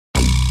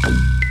Yeah,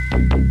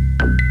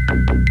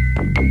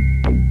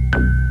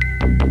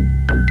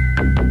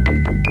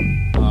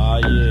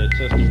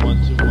 testing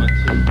 1 2 1 2.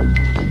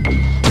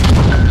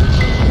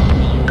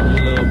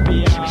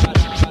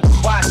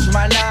 Watch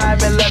my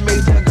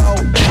 9mm go.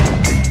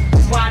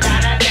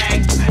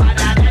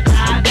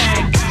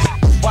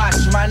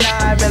 Watch my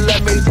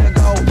 9mm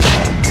go.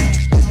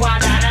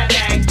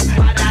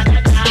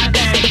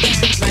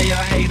 Player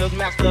haters,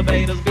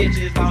 masturbators,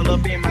 bitches all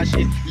up in my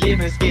shit.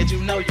 Living scared, you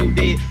know you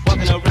did.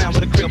 Walking around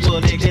with a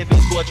crippled leg, that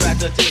bitch boy tried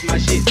to tip my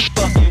shit.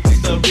 Fucking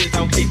with the wrist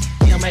on kick.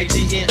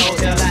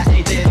 MAGNOLIA, that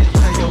is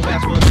turn your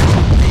ass for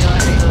now. Player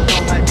haters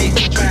on my dick,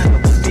 trying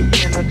to put me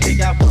in a click.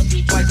 I fuck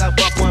you twice, I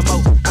fuck one more.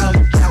 All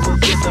you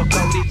cowards get the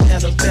flow, these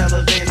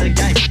fellas in the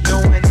game.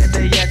 Knowing that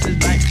they ass is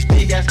lame.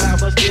 Big ass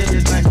mouth, but still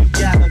is lame. You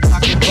gotta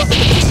talk and fuck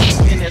me.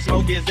 When that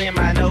smoke is in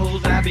my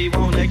nose, I be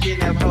wanna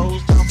kidnap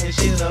hoes. Talking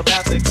shit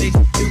about the click.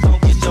 You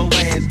gon' get your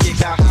ass kicked.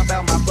 I hop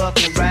out my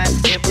fucking ride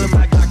and put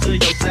my Glock to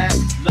your side.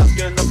 Lock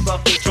in the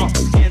fucking trunk,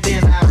 and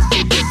then I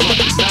kick it front.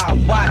 Now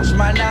watch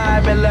my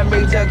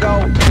 9mm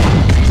go.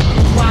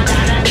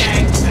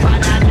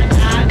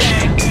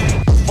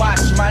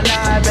 Watch my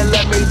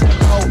 9mm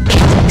go.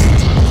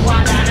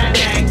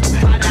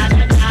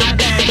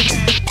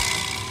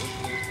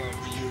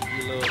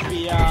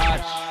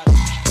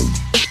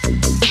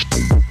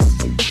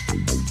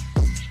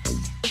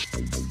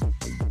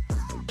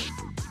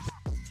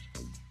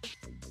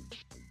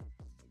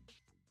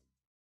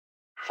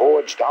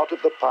 Forged out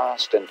of the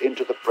past and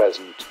into the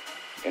present,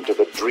 into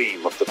the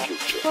dream of the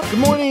future. Good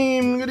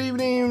morning, good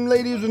evening,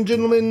 ladies and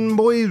gentlemen,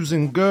 boys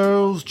and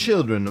girls,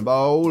 children of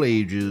all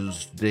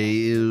ages.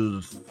 Today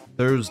is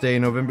Thursday,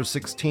 November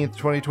 16th,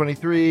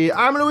 2023.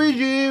 I'm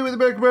Luigi with the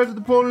Back to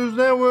the Pole News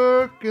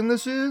Network, and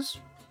this is...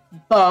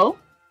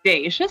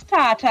 Bodacious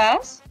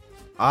Tatas.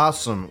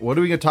 Awesome. What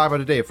are we going to talk about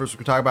today? First,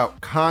 we're going to talk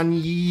about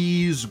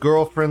Kanye's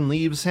girlfriend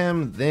leaves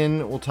him.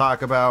 Then we'll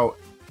talk about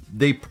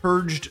they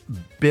purged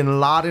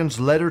Bin Laden's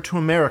letter to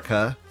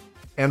America.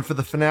 And for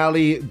the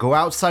finale, go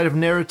outside of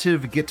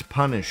narrative, get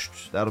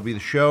punished. That'll be the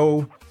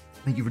show.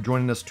 Thank you for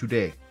joining us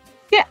today.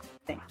 Yeah,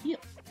 thank you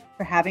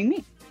for having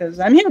me, because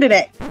I'm here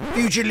today.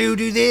 Future Lou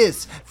do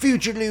this,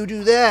 Future Lou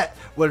do that.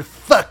 Well,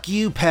 fuck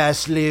you,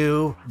 past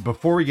Lou.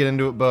 Before we get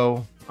into it,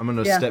 Bo, I'm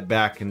gonna step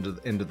back into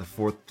the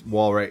fourth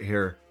wall right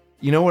here.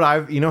 You know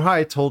what you know how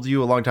I told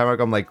you a long time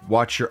ago? I'm like,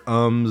 watch your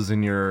ums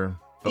and your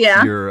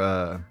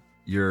whatevers.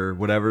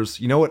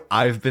 You know what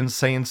I've been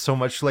saying so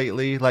much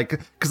lately? Like,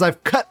 because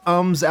I've cut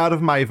ums out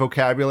of my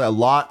vocabulary a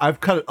lot.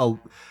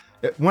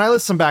 When I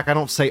listen back, I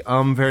don't say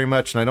very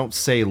much, and I don't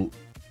say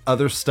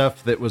other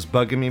stuff that was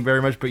bugging me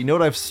very much. But you know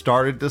what I've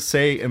started to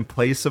say in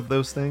place of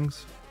those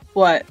things?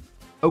 What?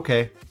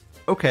 Okay.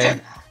 Oh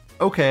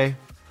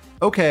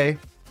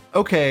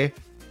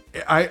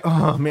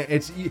man,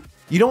 it's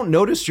you don't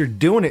notice you're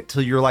doing it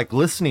till you're like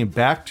listening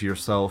back to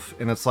yourself,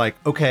 and it's like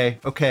okay.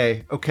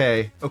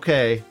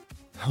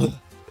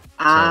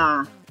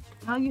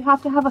 Now you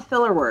have to have a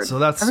filler word.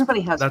 So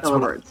everybody has filler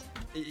words.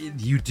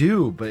 You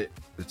do, but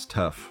it's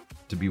tough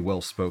to be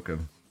well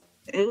spoken.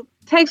 It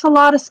takes a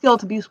lot of skill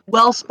to be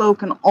well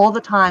spoken all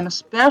the time,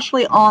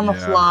 especially on the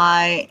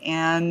fly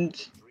and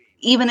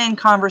even in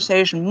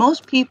conversation.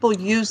 Most people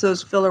use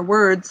those filler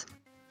words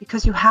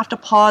because you have to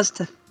pause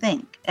to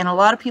think, and a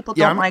lot of people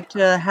don't like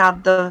to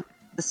have the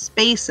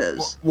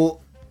spaces.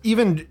 Well,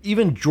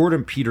 even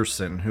Jordan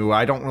Peterson, who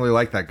I don't really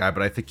like that guy,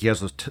 but I think he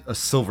has a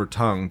silver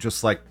tongue,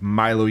 just like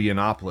Milo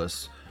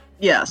Yiannopoulos.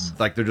 Yes.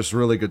 Like, they're just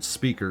really good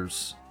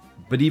speakers.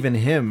 But even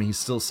him, he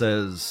still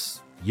says,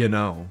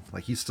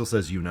 like he still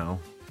says, I'm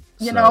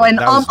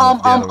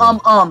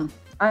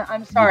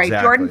sorry.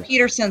 Exactly. Jordan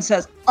Peterson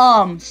says,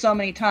 so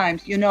many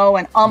times,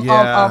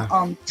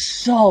 and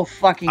so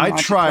fucking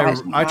much.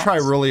 I try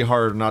really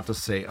hard not to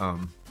say, I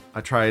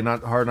try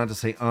not to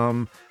say,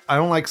 I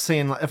don't like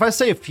saying, if I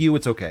say a few,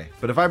 it's okay.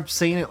 But if I'm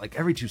saying it like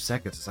every 2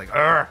 seconds, it's like,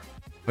 Argh.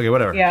 Okay,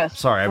 whatever. Yes.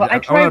 Sorry, well, I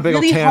went on a big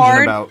old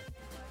tangent about...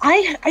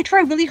 I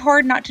try really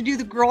hard not to do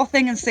the girl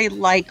thing and say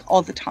like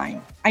all the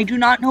time. I do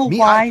not know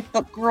why,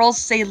 but girls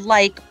say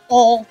like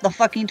all the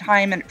fucking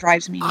time, and it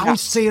drives me nuts. I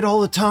say it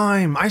all the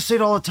time.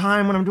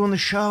 When I'm doing the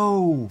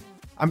show.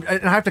 And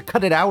I have to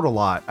cut it out a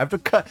lot. I have to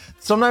cut...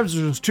 Sometimes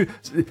there's too...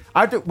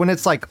 when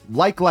it's like,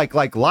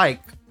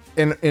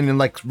 and in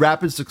like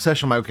rapid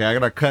succession, I'm like, okay, I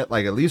gotta cut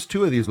like at least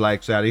 2 of these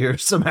likes out of here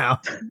somehow.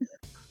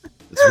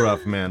 It's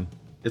rough, man.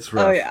 It's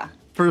rough. Oh, yeah.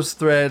 First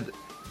thread,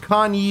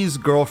 Kanye's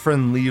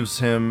girlfriend leaves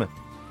him.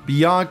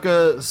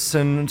 Bianca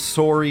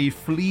Censori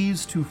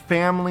flees to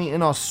family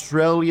in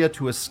Australia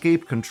to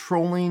escape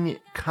controlling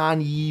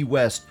Kanye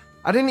West.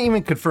 I didn't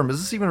even confirm. Is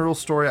this even a real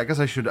story? I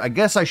guess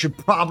I should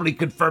probably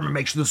confirm and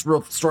make sure this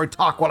real story.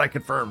 Talk what I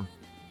confirm.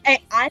 I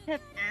have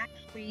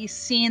actually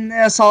seen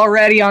this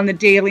already on the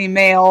Daily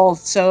Mail,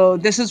 so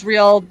this is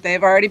real.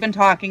 They've already been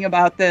talking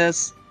about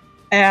this,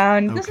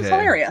 and this is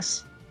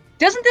hilarious.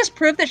 Doesn't this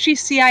prove that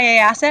she's CIA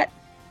asset?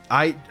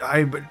 But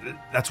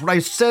that's what I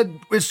said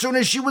as soon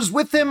as she was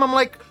with him. I'm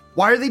like,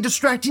 why are they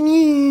distracting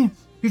ye?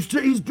 He's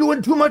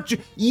doing too much.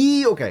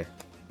 Okay.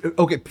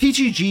 Okay,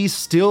 PGG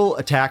still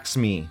attacks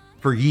me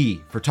for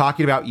Yee, for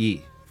talking about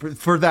Yee.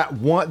 For that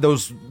one,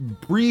 those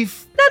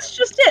brief... That's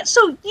just it.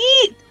 So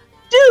Yee,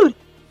 dude,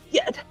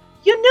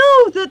 you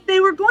know that they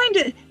were going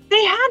to...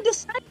 They had to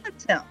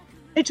silence him.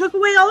 They took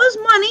away all his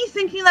money,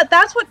 thinking that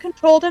that's what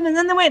controlled him, and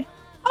then they went,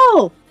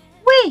 oh,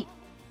 wait,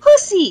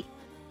 pussy.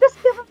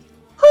 Just give him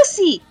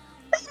pussy.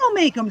 That'll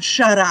make him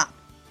shut up.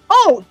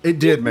 Oh, it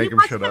did make him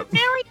shut up.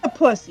 Marry the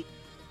pussy.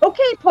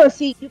 Okay,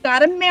 pussy, you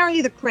gotta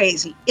marry the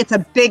crazy. It's a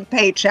big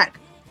paycheck.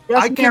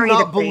 I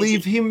cannot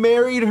believe he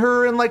married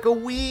her in like a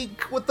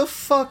week. What the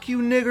fuck, you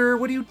nigger?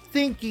 What are you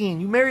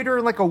thinking? You married her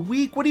in like a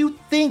week? What are you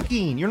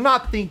thinking? You're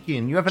not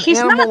thinking. You have an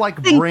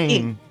animal-like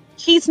brain.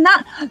 He's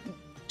not...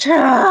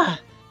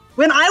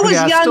 When I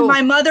was young,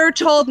 my mother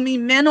told me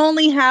men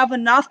only have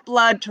enough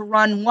blood to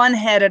run one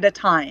head at a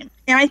time.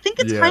 And I think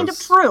it's kind of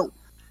true.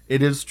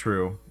 It is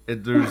true.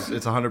 It's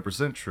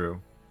 100%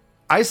 true.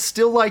 I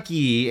still like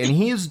Yee, and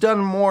he's done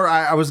more.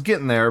 I was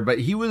getting there, but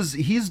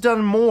he's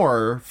done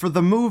more for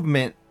the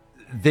movement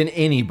than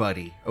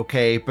anybody,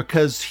 okay?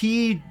 Because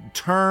he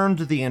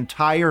turned the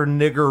entire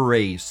nigger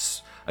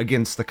race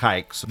against the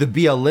kikes. The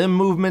BLM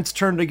movement's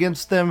turned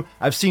against them.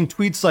 I've seen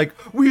tweets like,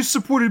 we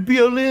supported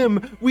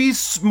BLM, we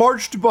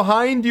marched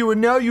behind you, and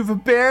now you've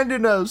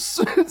abandoned us.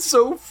 It's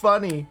so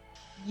funny.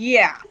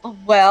 Yeah,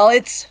 well,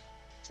 it's...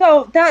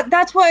 So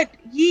that's what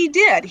Yee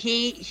did.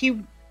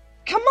 He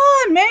come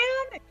on,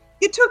 man.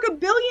 You took a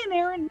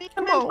billionaire and made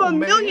him into a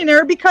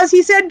millionaire because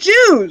he said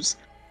Jews.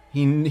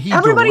 He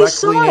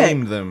directly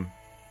named them.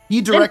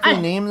 He directly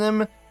named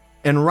them,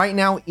 and right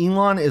now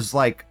Elon is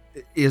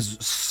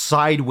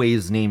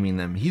sideways naming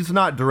them. He's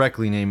not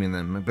directly naming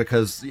them,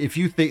 because if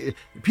you think,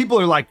 people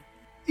are like,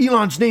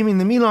 Elon's naming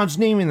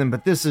them,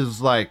 but this is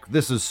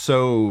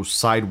so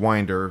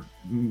Sidewinder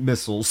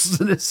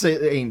missiles.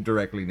 It ain't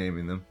directly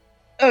naming them.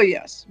 Oh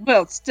yes,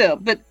 well still,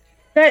 but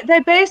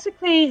they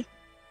basically,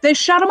 they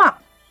shut him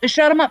up. They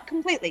shut him up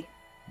completely.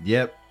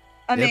 Yep.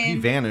 I mean, he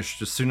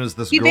vanished as soon as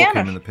this girl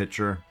came in the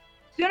picture.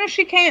 As soon as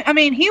she came, I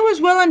mean, he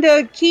was willing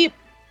to keep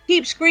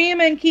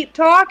screaming, keep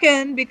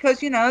talking, because,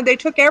 they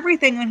took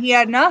everything when he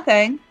had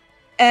nothing.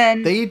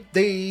 And I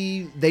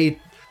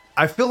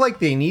feel like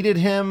they needed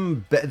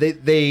him.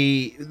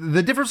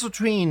 The difference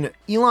between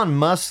Elon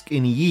Musk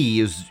and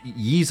Yee is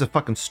Yee's a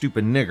fucking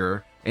stupid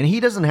nigger, and he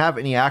doesn't have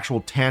any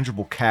actual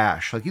tangible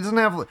cash. Like, he doesn't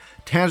have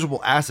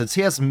tangible assets.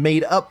 He has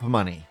made up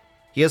money.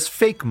 He has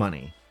fake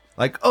money.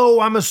 Like, oh,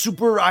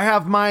 I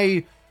have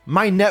my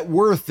net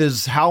worth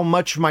is how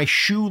much my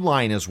shoe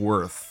line is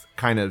worth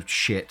kind of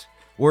shit.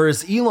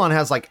 Whereas Elon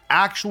has like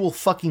actual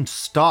fucking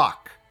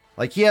stock.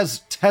 Like, he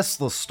has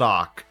Tesla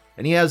stock,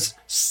 and he has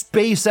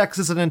SpaceX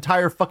as an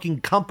entire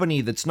fucking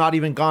company that's not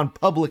even gone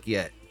public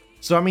yet.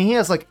 So, I mean, he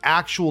has like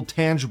actual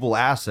tangible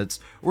assets,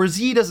 whereas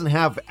he doesn't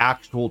have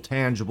actual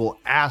tangible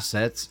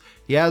assets.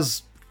 He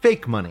has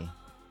fake money.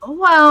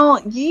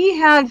 Well, Yee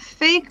had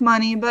fake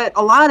money, but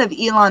a lot of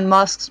Elon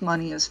Musk's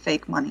money is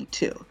fake money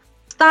too.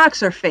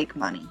 Stocks are fake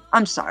money.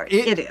 I'm sorry,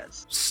 it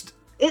is.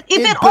 If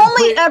it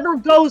only ever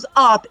goes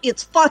up,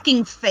 it's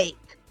fucking fake.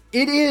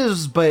 It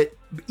is, but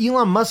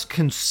Elon Musk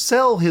can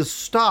sell his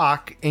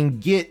stock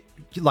and get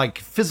like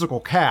physical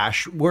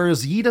cash,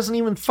 whereas Yee doesn't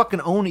even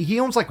fucking own it. He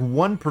owns like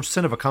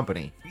 1% of a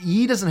company.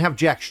 Yee doesn't have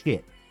jack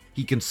shit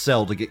he can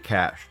sell to get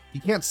cash. He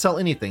can't sell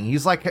anything. He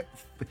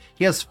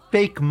has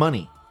fake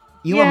money.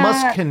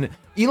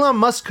 Elon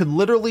Musk could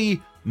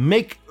literally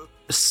make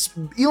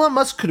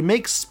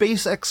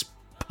SpaceX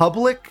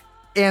public,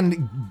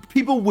 and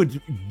people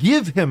would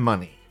give him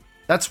money.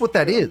 That's what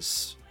that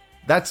is.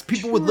 That's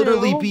people would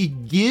literally be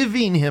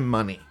giving him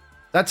money.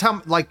 That's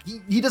how, like,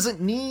 he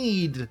doesn't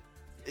need,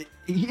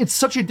 it's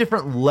such a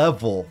different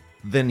level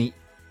than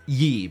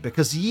Yee,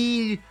 because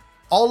Yee,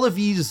 all of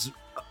Yee's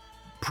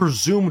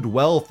presumed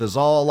wealth is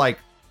all like,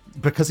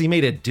 because he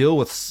made a deal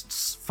with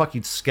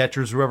fucking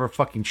Skechers, whoever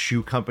fucking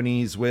shoe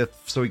companies with,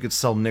 so he could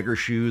sell nigger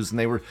shoes, and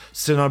they were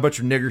sitting on a bunch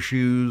of nigger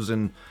shoes,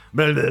 and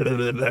blah, blah,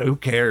 blah, blah, who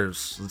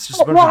cares? It's just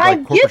a bunch of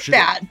like corporate shit.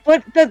 I get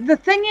that, but the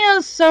thing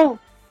is, so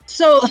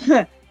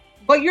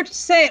what you're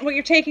saying, what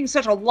you're taking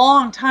such a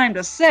long time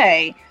to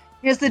say,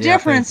 is the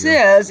difference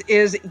is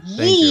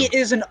Yee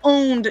is an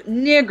owned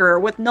nigger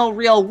with no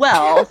real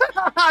wealth,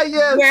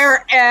 yes.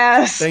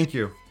 Whereas thank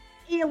you,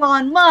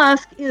 Elon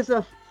Musk is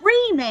a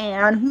free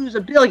man who's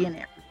a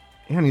billionaire.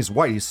 And he's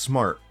white. He's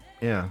smart.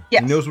 Yeah.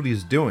 Yes. He knows what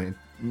he's doing.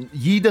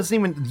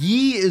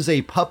 Yee is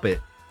a puppet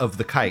of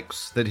the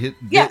kikes.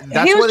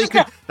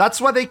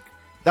 That's why they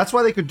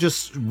could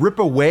just rip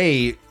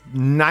away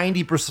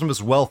 90% of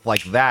his wealth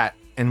like that,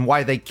 and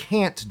why they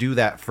can't do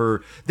that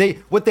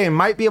what they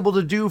might be able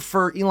to do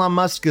for Elon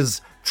Musk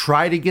is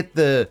try to get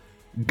the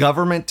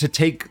government to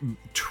take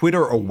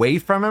Twitter away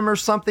from him or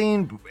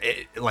something.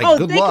 Good luck.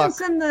 They can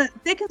send the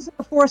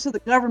force of the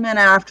government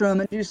after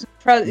him and do some.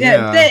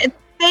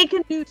 They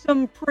can do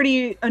some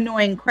pretty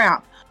annoying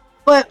crap,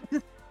 but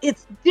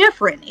it's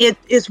different. It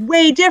is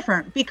way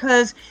different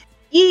because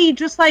he's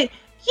just like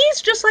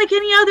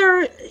any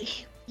other.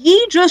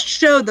 He just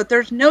showed that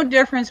there's no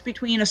difference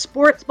between a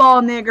sports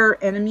ball nigger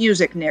and a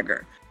music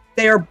nigger.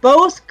 They are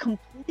both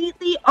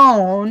completely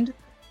owned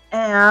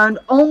and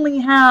only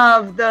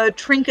have the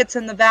trinkets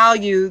and the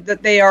value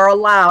that they are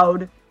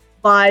allowed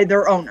by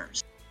their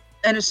owners.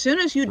 And as soon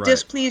as you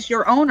displease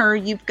your owner,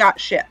 you've got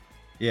shit.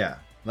 Yeah.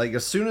 Like,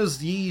 as soon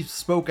as Yi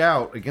spoke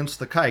out against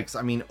the Kikes,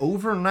 I mean,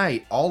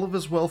 overnight, all of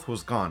his wealth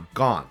was gone.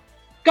 Gone.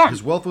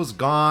 His wealth was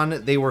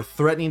gone. They were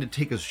threatening to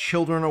take his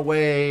children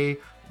away.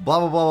 Blah,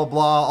 blah, blah, blah,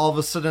 blah. All of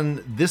a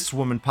sudden, this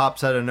woman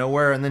pops out of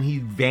nowhere, and then he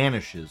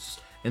vanishes.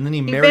 And then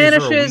he marries her a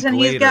week vanishes, and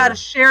later. He's got a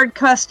shared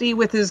custody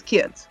with his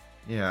kids.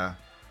 Yeah.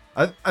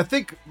 I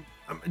think,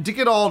 to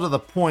get all to the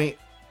point,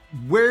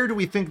 where do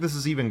we think this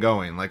is even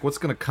going? Like, what's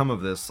going to come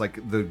of this?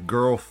 Like, the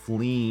girl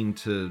fleeing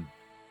to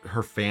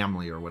her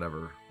family or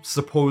whatever.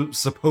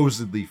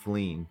 Supposedly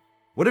fleeing.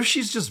 What if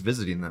she's just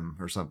visiting them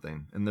or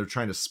something, and they're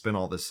trying to spin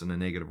all this in a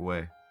negative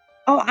way?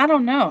 Oh, I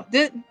don't know.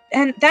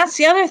 And that's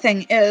the other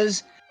thing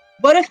is,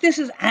 what if this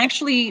is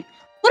actually...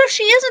 What if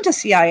she isn't a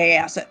CIA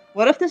asset?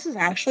 What if this is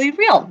actually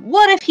real?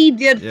 What if he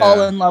did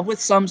fall in love with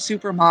some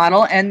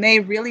supermodel and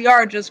they really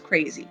are just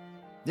crazy?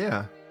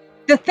 Yeah.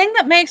 The thing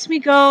that makes me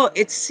go,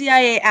 it's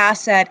CIA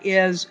asset,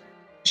 is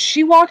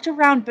she walked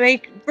around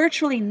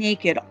virtually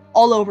naked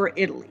all over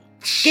Italy.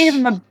 Gave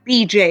him a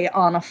BJ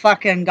on a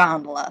fucking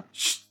gondola.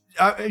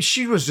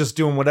 She was just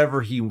doing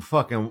whatever he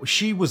fucking...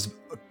 She was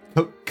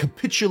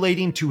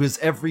capitulating to his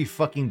every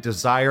fucking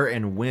desire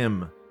and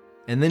whim.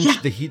 And then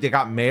they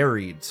got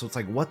married. So it's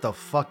like, what the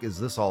fuck is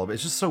this all about?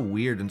 It's just so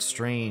weird and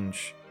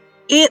strange.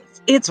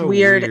 It's so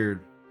weird.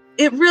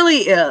 It really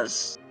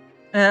is.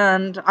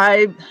 And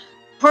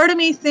part of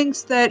me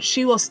thinks that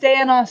she will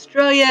stay in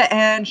Australia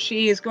and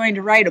she is going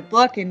to write a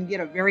book and get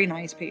a very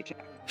nice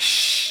paycheck.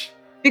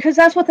 Because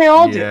that's what they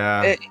all do.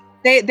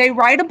 They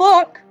write a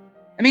book.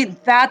 I mean,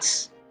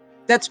 that's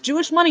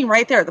Jewish money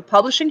right there. The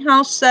publishing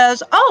house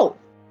says, oh,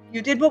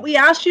 you did what we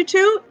asked you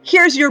to?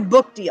 Here's your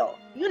book deal.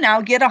 You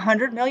now get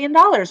 $100 million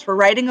for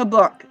writing a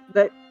book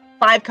that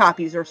 5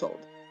 copies are sold.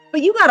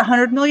 But you got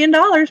 $100 million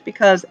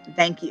because,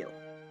 thank you.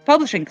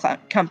 Publishing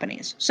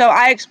companies. So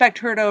I expect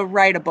her to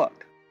write a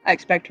book. I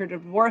expect her to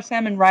divorce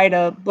him and write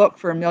a book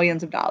for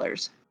millions of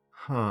dollars.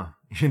 Huh.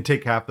 You can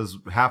take half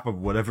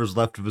of whatever's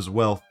left of his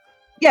wealth.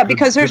 Yeah,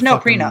 because there's no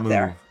prenup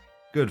there.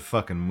 Good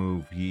fucking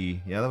move,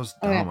 Yi. Yeah, that was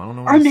dumb. I don't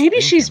know. Or maybe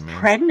she's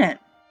pregnant.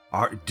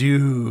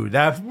 Dude,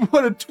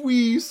 what a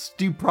twist.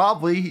 Dude,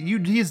 probably.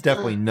 He's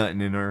definitely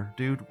nutting in her,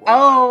 dude.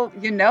 Wow.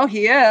 Oh,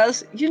 he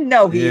is. He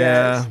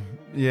is.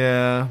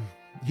 Yeah.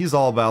 He's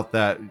all about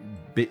that.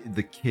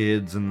 The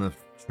kids and the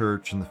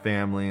church and the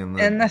family and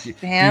the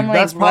family. Dude,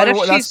 that's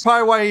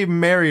probably why he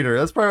married her.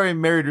 That's probably why he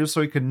married her,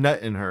 so he could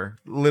nut in her,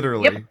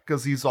 literally,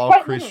 because he's all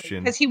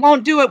Christian. Because he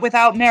won't do it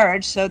without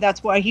marriage, so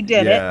that's why he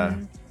did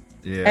it.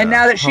 And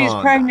now that she's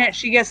pregnant,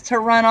 she gets to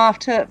run off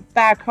to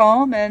back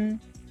home, and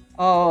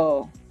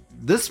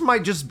this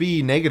might just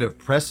be negative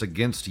press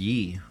against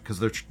Yi because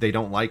they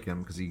don't like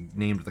him because he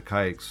named the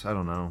Kikes. I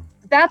don't know.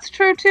 That's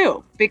true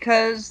too,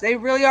 because they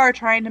really are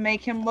trying to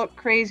make him look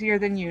crazier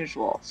than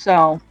usual.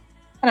 So,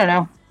 I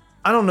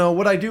don't know.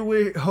 What I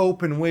do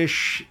hope and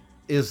wish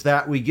is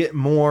that we get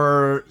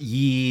more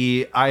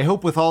Yi. I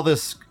hope with all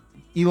this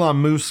Elon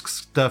Musk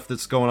stuff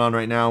that's going on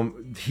right now,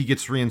 he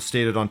gets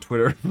reinstated on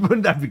Twitter.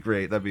 That'd be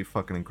great. That'd be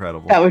fucking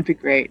incredible. That would be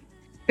great.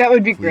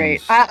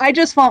 Great. I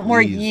just want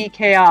more Yi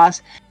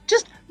chaos.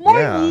 Just more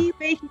Yi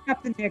waking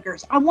up the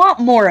niggers. I want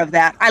more of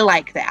that. I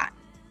like that.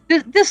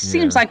 This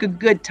seems like a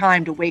good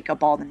time to wake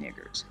up all the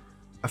niggers.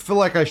 I feel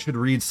like I should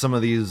read some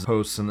of these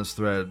posts in this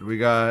thread. We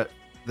got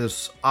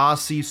this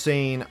Aussie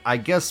saying, I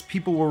guess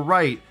people were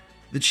right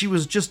that she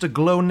was just a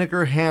glow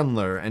nigger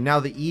handler, and now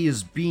that E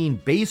is being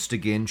based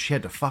again, she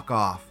had to fuck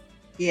off.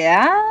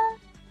 Yeah?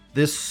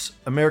 This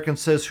American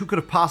says, who could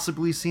have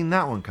possibly seen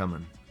that one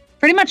coming?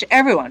 Pretty much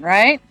everyone,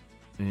 right?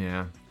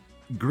 Yeah.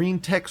 Green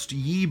text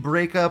Yi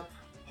breakup.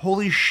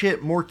 Holy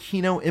shit, more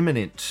Kino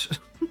imminent.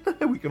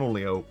 We can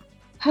only hope.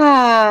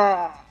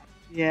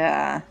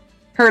 Yeah.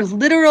 Her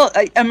literal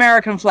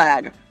American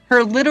flag.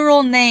 Her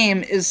literal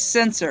name is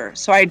Censor,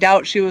 so I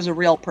doubt she was a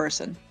real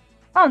person.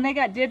 Oh, and they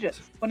got digits.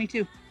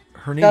 22.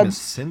 Her name is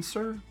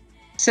Censor?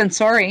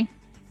 Sensori.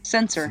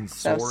 Censor.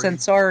 So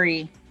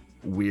Sensori.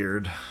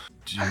 Weird.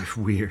 Dude,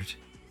 weird.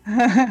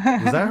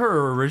 Was that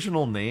her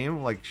original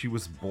name? Like she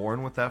was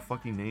born with that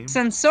fucking name?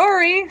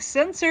 Sensori.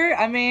 Censor.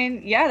 I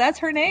mean, yeah, that's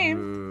her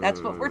name.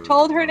 That's what we're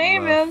told her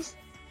name is.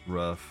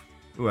 Rough.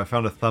 Ooh, I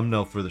found a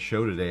thumbnail for the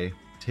show today.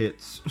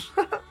 Tits.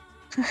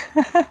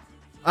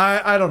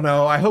 I don't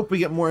know. I hope we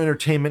get more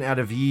entertainment out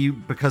of Yi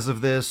because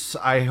of this.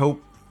 I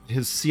hope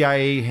his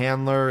CIA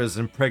handler is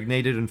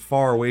impregnated and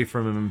far away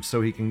from him so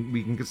we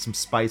can get some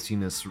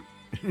spiciness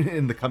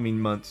in the coming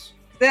months.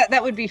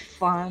 That would be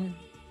fun.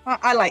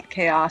 I like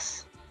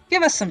chaos.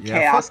 Give us some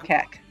chaos,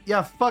 Keck.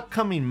 Yeah, fuck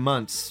coming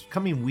months.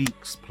 Coming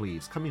weeks,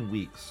 please. Coming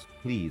weeks,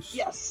 please.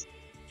 Yes.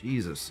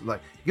 Jesus.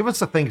 Like, give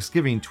us a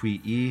Thanksgiving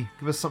tweet, E.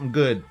 Give us something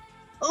good.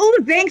 Oh,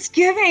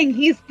 Thanksgiving.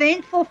 He's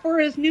thankful for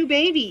his new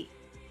baby.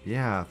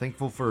 Yeah,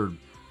 thankful for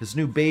his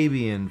new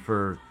baby and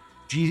for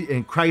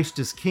and Christ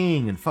is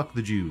King and fuck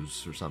the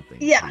Jews or something.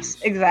 Yes,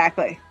 please.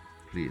 Exactly.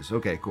 please.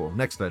 Okay, cool.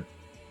 Next thread.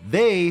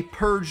 They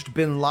purged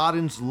bin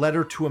Laden's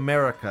letter to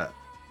America.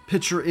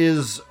 Picture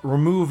is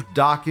removed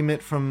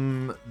document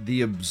from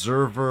The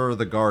Observer,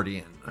 The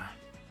Guardian.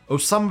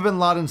 Osama bin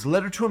Laden's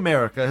letter to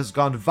America has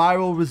gone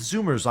viral with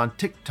Zoomers on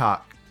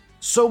TikTok.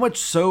 So much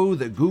so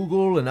that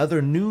Google and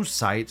other news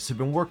sites have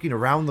been working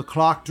around the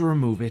clock to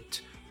remove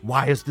it.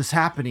 Why is this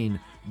happening?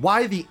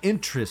 Why the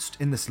interest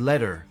in this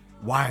letter?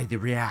 Why the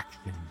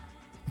reaction?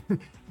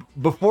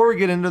 Before we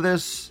get into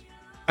this,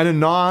 an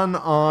anon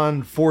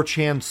on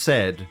 4chan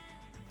said,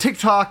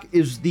 TikTok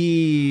is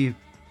the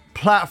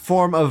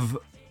platform of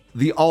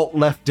the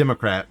alt-left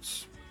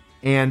Democrats,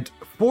 and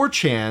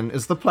 4chan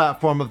is the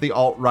platform of the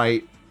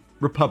alt-right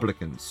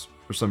Republicans,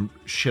 or some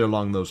shit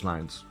along those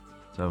lines.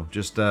 So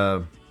just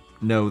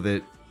know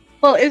that.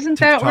 Well, isn't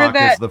TikTok that where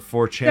that is the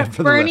 4chan the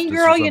for the Bernie leftists or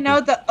girl,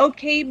 something. the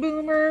okay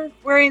boomer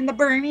wearing the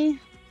Bernie?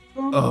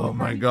 Oh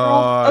my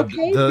God!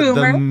 Okay, the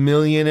boomer.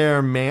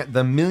 millionaire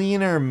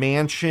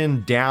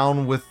mansion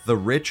down with the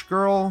rich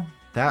girl.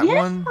 That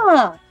one.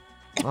 Yeah.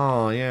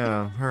 Oh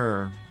yeah,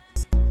 her.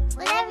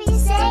 Whatever you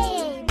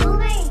say,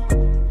 boomer.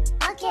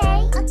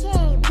 Okay,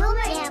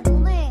 boomer. Yeah,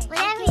 boomer.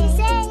 Whatever you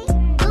say,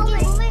 boomer.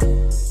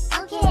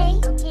 Okay,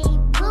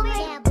 boomer.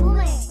 Yeah,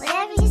 boomer.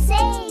 Whatever you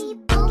say,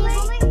 boomer.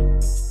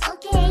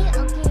 Okay,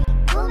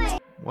 boomer.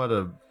 What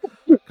a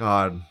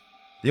God.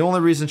 The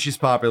only reason she's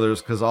popular is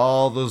because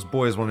all those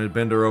boys wanted to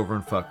bend her over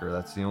and fuck her.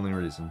 That's the only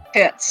reason.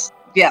 Tits.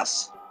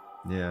 Yes.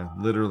 Yeah,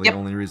 literally Yep.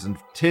 only reason.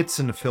 Tits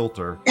and a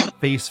filter.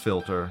 Face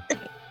filter.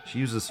 She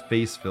uses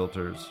face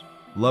filters.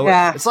 Lower.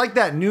 Yeah. It's like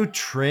that new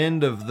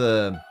trend of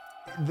the.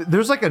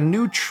 There's like a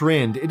new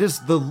trend. It is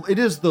the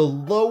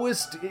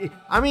lowest.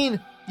 I mean,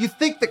 you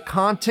think the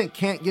content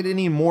can't get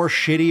any more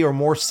shitty or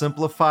more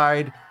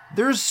simplified?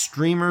 There's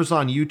streamers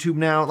on YouTube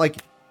now. Like,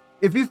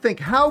 if you think,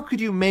 how could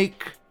you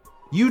make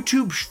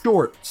YouTube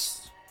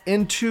Shorts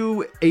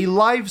into a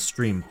live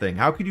stream thing?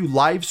 How could you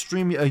live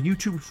stream a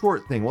YouTube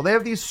short thing? Well, they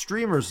have these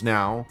streamers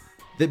now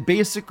that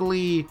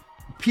basically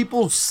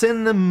people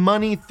send them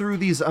money through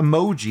these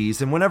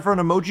emojis, and whenever an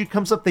emoji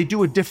comes up, they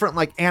do a different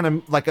like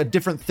a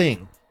different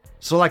thing.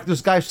 So like this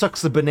guy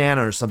sucks the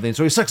banana or something,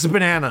 so he sucks the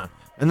banana,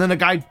 and then a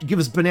guy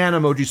gives banana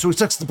emoji, so he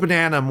sucks the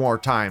banana more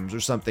times or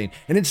something.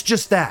 And it's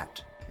just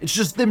that. It's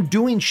just them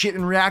doing shit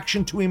in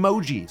reaction to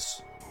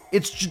emojis.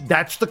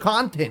 That's the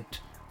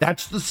content.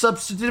 That's the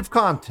substantive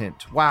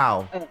content.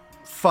 Wow.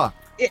 Fuck.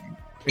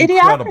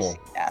 Incredible. Idiocracy.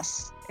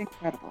 Yes.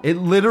 Incredible. It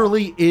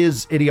literally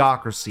is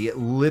idiocracy. It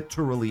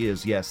literally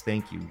is. Yes,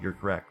 thank you. You're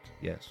correct.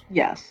 Yes.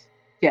 Yes.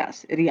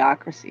 Yes.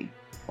 Idiocracy.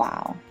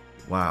 Wow.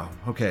 Wow.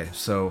 Okay,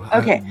 so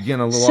Okay, I'm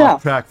getting a little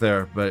off track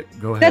there, but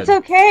go ahead. That's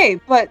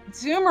okay, but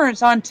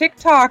Zoomers on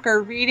TikTok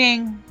are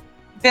reading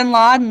bin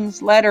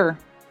Laden's letter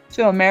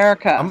to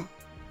America.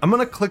 I'm going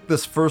to click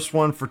this first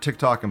one for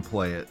TikTok and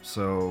play it.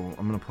 So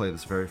I'm going to play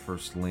this very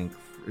first link.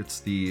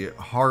 It's the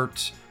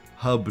Heart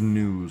Hub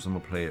News. I'm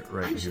going to play it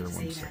right here.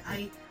 1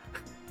 second.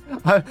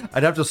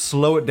 I'd have to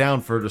slow it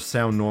down for it to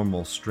sound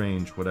normal,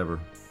 strange, whatever.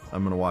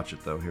 I'm going to watch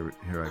it, though. Here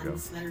I go.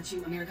 This letter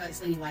to America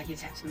explaining why he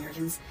attacked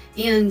Americans.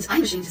 And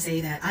I'm ashamed to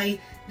say that I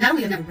not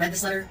only have never read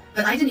this letter,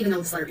 but I didn't even know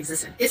this letter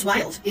existed. It's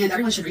wild, and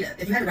everyone should read it.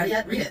 If you haven't read it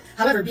yet, read it.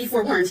 However, be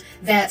forewarned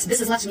that this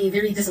has left me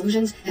very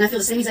disillusioned, and I feel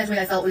the same exact way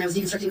I felt when I was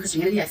deconstructing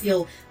Christianity. I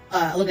feel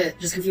a little bit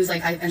just confused,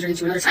 like I've entered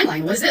into another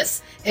timeline. What is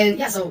this? And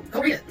yeah, so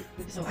go read it.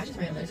 So I just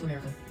read a letter to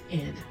America,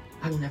 and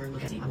I will never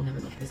look at it. I will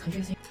never look at this country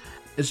the same.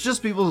 It's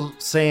just people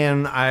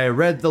saying, I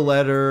read the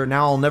letter,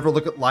 now I'll never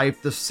look at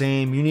life the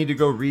same. You need to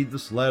go read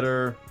this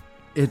letter.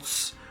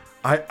 It's,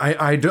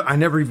 I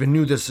never even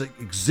knew this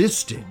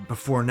existed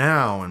before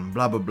now, and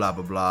blah, blah, blah,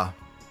 blah, blah.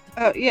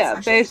 Oh, yeah,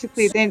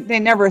 basically, they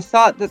never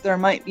thought that there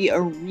might be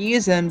a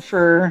reason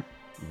for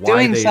doing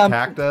Why they something.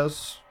 attacked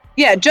us?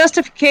 Yeah,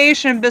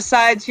 justification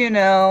besides,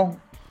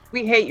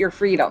 we hate your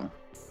freedom.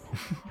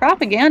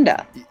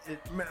 Propaganda.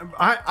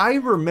 I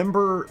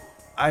remember,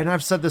 and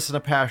I've said this in a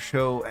past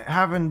show,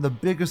 having the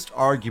biggest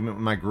argument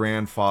with my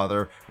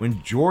grandfather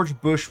when George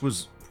Bush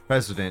was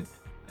president,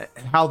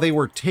 how they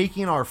were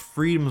taking our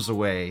freedoms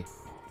away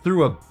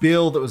through a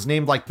bill that was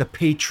named like the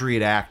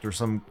Patriot Act or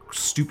some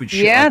stupid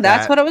shit Yeah, like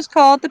that's that. what it was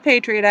called, the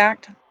Patriot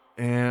Act.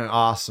 And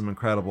awesome,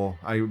 incredible.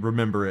 I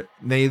remember it.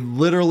 They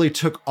literally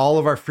took all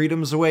of our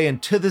freedoms away,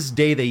 and to this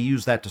day they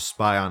use that to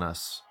spy on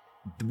us.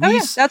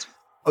 That's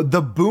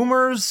The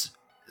boomers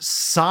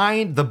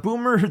signed,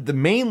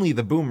 mainly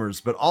the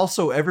boomers, but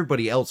also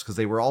everybody else, because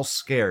they were all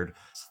scared,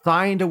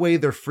 signed away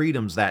their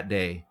freedoms that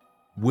day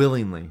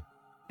willingly.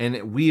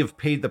 And we have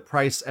paid the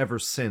price ever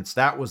since.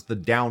 That was the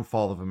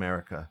downfall of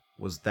America,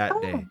 was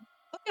that day.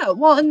 Yeah,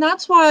 well, and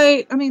that's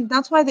why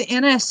the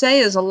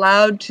NSA is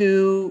allowed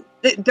to,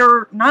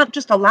 they're not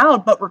just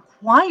allowed, but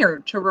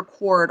required to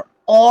record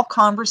all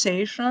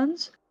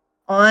conversations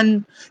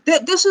on,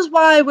 this is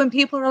why when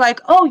people are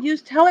like, oh,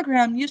 use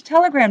Telegram,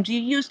 do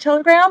you use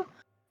Telegram?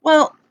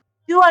 Well,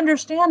 you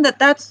understand that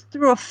that's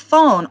through a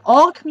phone.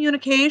 All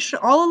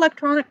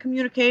electronic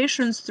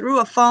communications through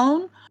a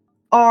phone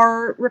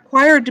are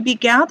required to be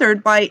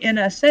gathered by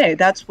NSA.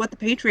 That's what the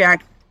Patriot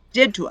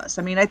did to us.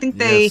 I mean, I think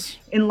they Yes.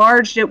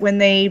 enlarged it when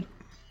they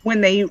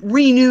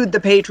renewed the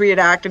Patriot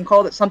Act and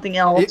called it something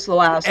else the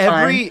last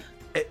time.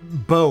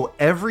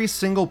 Every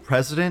single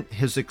president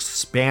has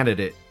expanded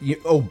it.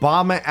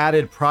 Obama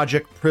added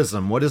Project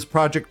Prism. What is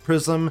Project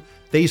Prism?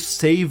 They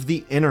save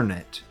the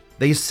internet.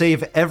 They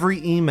save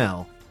every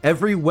email,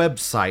 every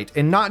website,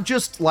 and not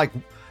just like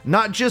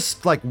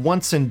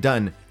once and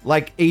done,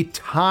 like a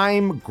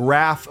time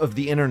graph of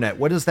the internet.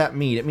 What does that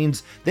mean? It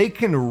means they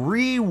can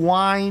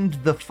rewind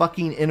the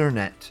fucking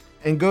internet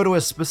and go to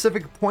a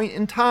specific point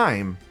in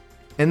time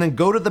and then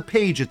go to the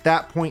page at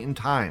that point in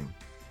time.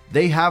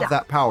 They have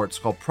that power. It's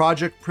called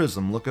Project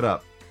Prism. Look it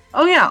up.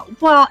 Oh yeah.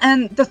 Well,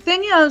 and the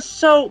thing is,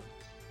 so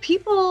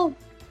people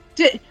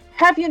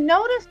have you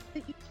noticed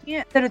that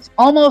that it's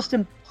almost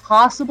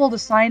impossible to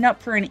sign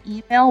up for an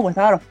email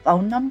without a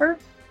phone number?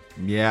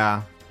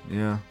 Yeah.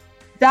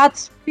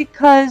 That's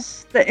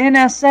because the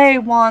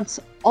NSA wants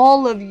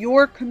all of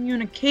your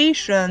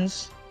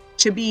communications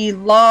to be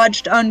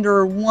lodged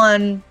under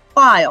one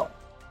file.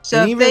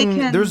 So and if they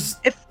can,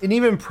 and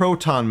even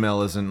Proton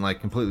Mail isn't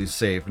like completely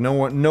safe.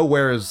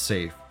 Nowhere is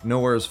safe.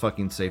 Nowhere is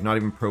fucking safe. Not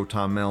even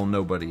Proton Mail.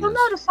 Nobody is. Well,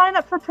 no, to sign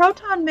up for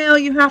Proton Mail,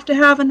 you have to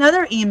have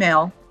another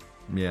email.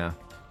 Yeah.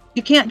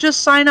 You can't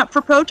just sign up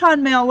for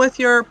Proton Mail with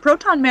your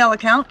Proton Mail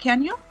account,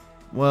 can you?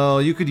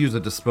 Well, you could use a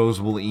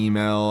disposable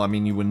email. I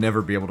mean, you would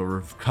never be able to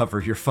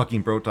recover your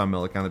fucking Proton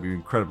Mail account. That'd be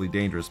incredibly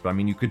dangerous. But I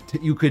mean, you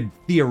could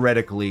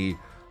theoretically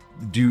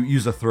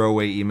use a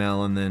throwaway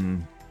email and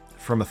then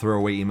from a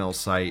throwaway email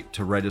site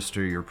to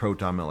register your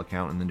Proton Mail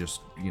account and then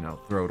just,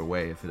 throw it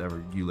away if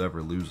you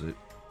ever lose it.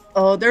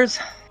 Oh, there's...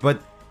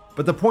 But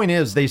the point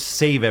is, they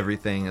save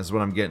everything is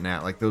what I'm getting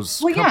at. Like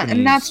those Well, yeah,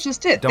 and that's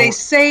just it. They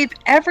save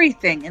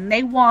everything, and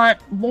they want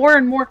more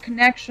and more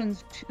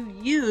connections to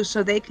you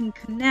so they can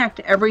connect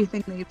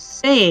everything they've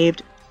saved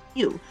to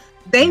you.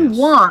 They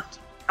want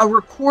a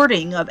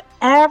recording of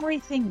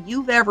everything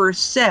you've ever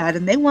said,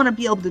 and they want to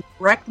be able to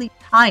directly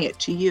tie it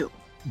to you.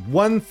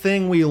 One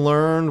thing we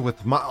learned with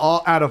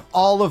out of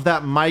all of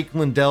that Mike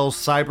Lindell's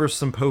Cyber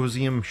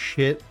Symposium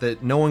shit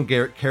that no one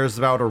cares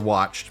about or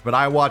watched, but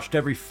I watched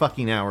every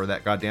fucking hour of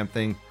that goddamn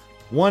thing.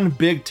 One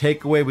big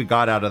takeaway we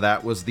got out of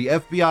that was the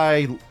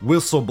FBI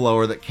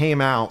whistleblower that came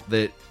out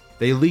that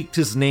they leaked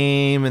his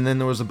name and then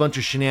there was a bunch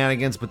of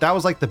shenanigans, but that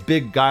was like the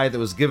big guy that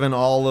was giving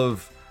all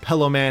of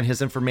Pillow Man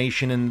his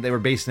information and they were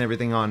basing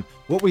everything on.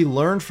 What we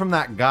learned from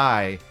that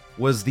guy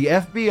was the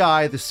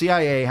FBI, the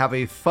CIA have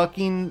a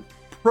fucking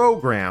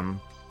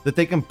program that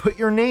they can put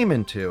your name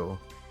into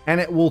and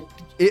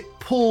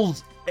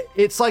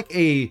it's like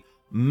a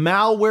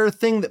malware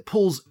thing that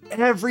pulls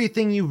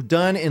everything you've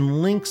done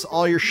and links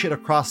all your shit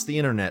across the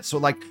internet. So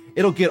like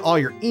it'll get all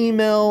your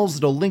emails,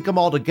 it'll link them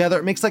all together.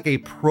 It makes like a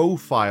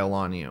profile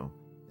on you.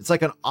 It's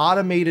like an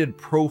automated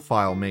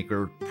profile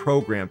maker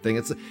program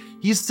thing.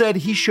 He said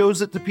he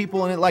shows it to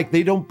people and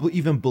they don't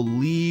even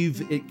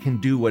believe it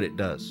can do what it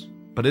does.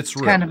 But it's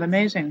real. Kind of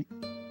amazing.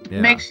 Yeah.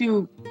 Makes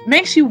you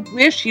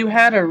wish you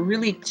had a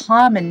really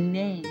common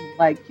name,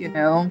 like,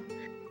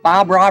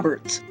 Bob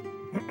Roberts.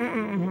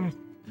 I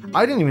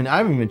haven't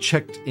even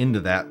checked into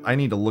that. I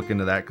need to look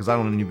into that because I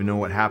don't even know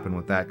what happened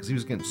with that because he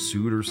was getting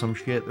sued or some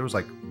shit. There was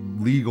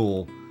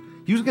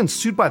he was getting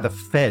sued by the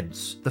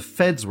feds. The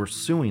feds were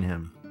suing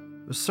him.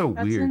 It was so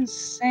weird. That's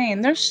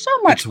insane. There's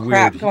so much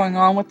crap going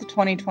on with the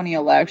 2020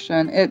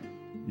 election.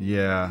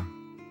 Yeah.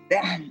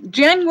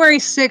 January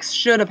 6th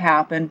should have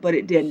happened, but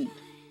it didn't.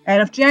 And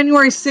if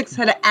January 6th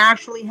had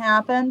actually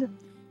happened,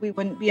 we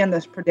wouldn't be in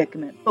this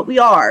predicament. But we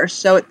are.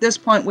 So at this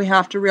point, we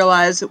have to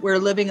realize that we're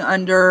living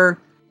under...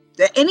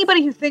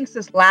 Anybody who thinks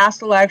this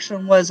last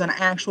election was an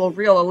actual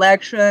real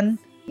election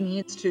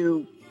needs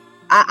to...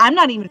 I'm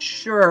not even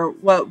sure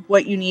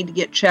what you need to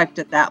get checked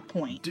at that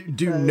point.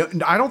 No,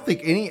 I don't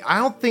think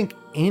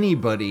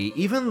anybody,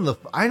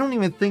 I don't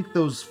even think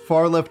those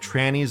far left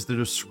trannies that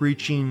are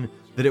screeching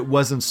that it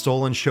wasn't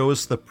stolen, show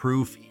us the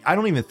proof. I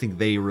don't even think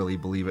they really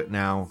believe it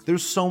now. There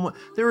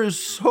is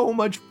so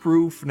much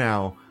proof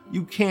now.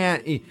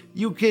 The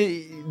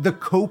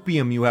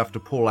copium you have to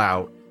pull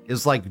out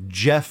is like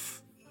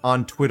Jeff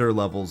on Twitter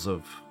levels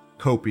of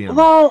copium.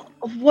 Well,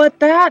 what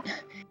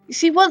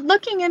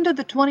looking into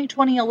the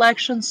 2020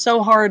 election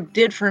so hard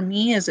did for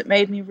me is it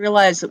made me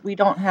realize that we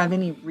don't have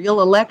any real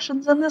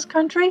elections in this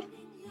country.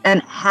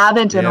 And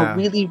haven't in a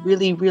really,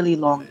 really, really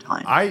long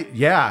time. I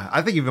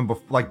think even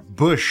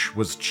Bush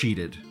was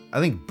cheated. I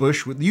think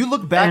Bush. You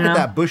look back at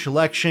that Bush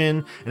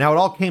election and how it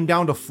all came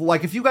down to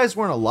if you guys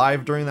weren't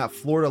alive during that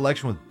Florida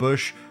election with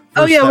Bush.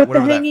 With the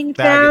hanging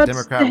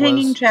chads. The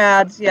hanging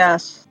chads,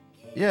 yes.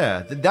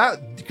 Yeah,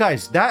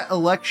 that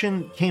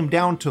election came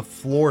down to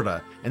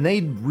Florida, and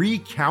they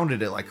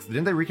recounted it.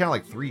 Didn't they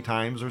recount it 3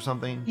 times or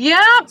something?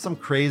 Yeah. Some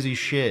crazy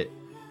shit.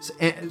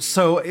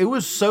 So it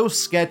was so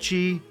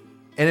sketchy.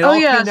 And it all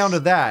came down to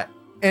that.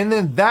 And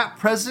then that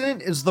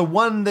president is the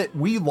one that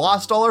we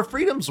lost all our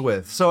freedoms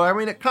with. So, I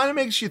mean, it kind of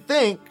makes you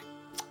think,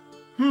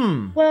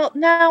 Well,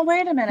 now,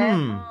 wait a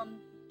minute.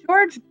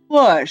 George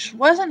Bush,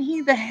 wasn't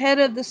he the head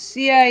of the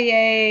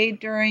CIA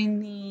during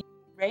the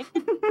Reagan?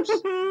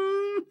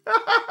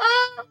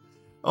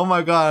 Oh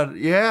my God,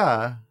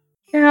 yeah.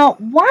 Now,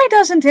 why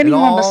doesn't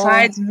anyone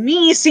besides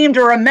me seem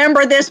to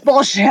remember this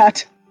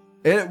bullshit?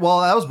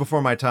 Well, that was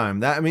before my time.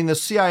 The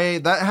CIA,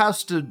 that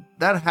has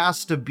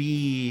to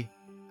be,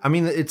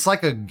 it's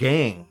like a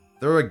gang.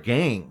 They're a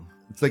gang.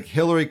 It's like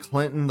Hillary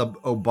Clinton, the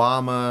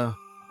Obama.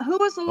 Who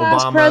was the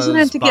last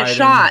president to get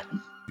shot?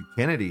 The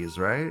Kennedys,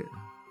 right?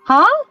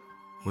 Huh?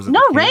 Was it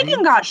no, the Kennedys?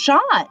 Reagan got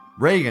shot.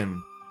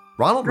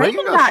 Ronald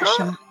Reagan got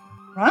shot?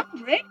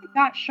 Ronald Reagan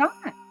got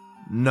shot.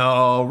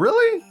 No,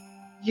 really?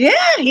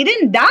 Yeah, he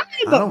didn't die,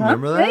 but I don't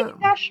remember that. Reagan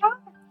got shot.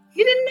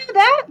 You didn't know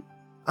that?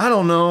 I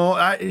don't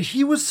know.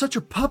 He was such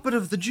a puppet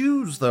of the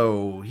Jews,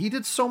 though. He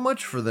did so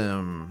much for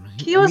them.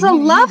 He was a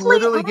lovely.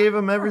 He literally gave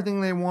them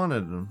everything they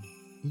wanted.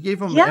 He gave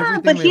them everything they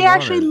wanted. Yeah, but he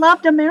actually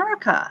loved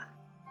America.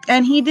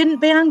 And he didn't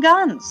ban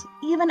guns.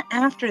 Even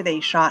after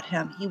they shot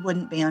him, he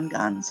wouldn't ban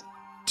guns.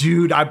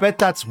 Dude, I bet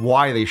that's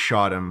why they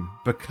shot him.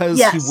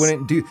 Because he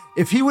wouldn't do.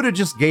 If he would have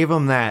just gave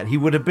them that, he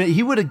would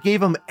have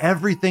gave them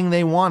everything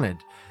they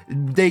wanted.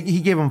 He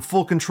gave them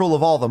full control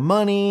of all the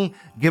money.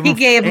 He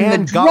gave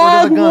them the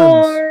drug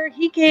war.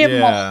 He gave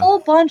them a whole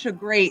bunch of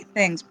great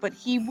things, but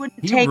he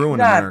wouldn't take ruined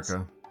guns.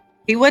 America.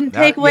 He wouldn't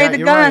take away the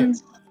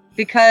guns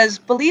because,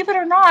 believe it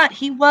or not,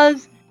 he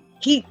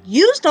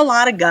used a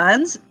lot of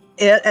guns.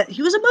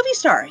 He was a movie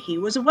star. He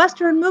was a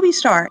Western movie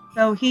star,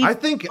 so he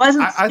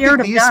wasn't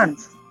scared of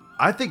guns.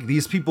 I think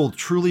these people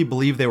truly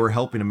believe they were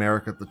helping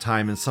America at the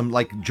time, and some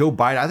like Joe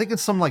Biden. I think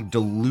it's some like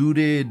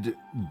deluded,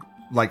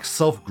 like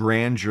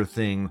self-grandeur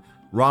thing.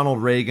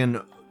 Ronald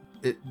Reagan,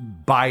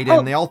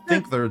 Biden, they all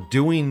think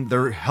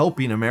they're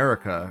helping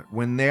America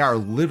when they are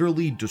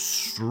literally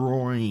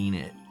destroying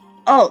it.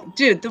 Oh,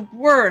 dude, the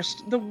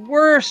worst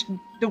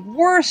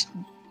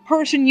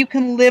person you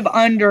can live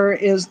under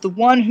is the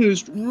one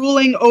who's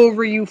ruling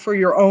over you for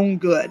your own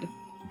good.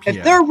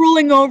 If they're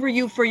ruling over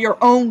you for your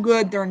own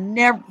good, they're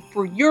never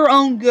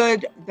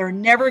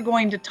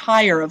going to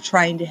tire of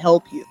trying to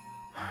help you.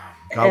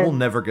 God, we'll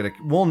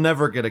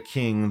never get a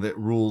king that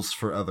rules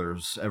for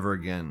others ever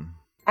again.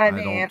 I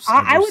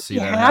would be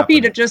happy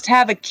to just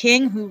have a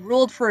king who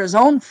ruled for his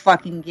own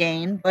fucking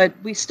gain, but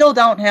we still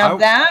don't have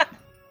that.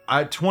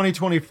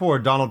 2024,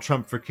 Donald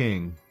Trump for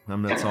king.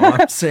 That's all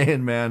I'm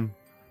saying, man.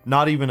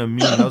 Not even a meme.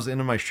 That was the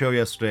end of my show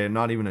yesterday, and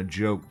not even a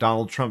joke.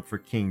 Donald Trump for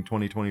king,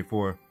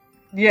 2024.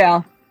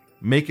 Yeah.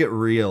 Make it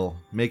real.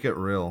 Make it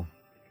real.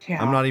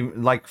 Yeah. I'm not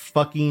even like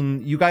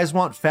fucking. You guys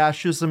want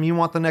fascism? You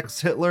want the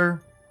next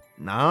Hitler?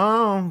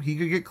 No, he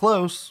could get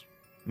close.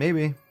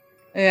 Maybe.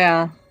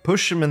 Yeah.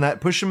 Push him in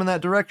that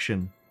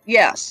direction.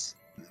 Yes.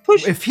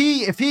 If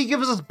he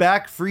gives us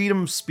back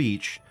freedom of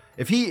speech,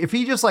 if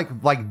he just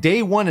like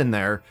day one in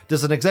there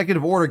does an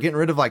executive order getting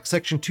rid of like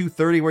section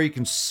 230 where you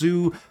can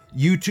sue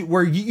YouTube,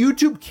 where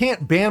YouTube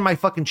can't ban my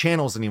fucking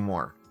channels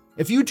anymore.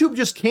 If YouTube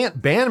just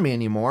can't ban me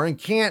anymore and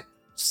can't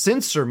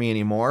censor me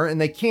anymore and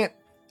they can't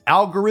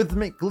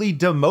algorithmically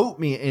demote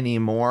me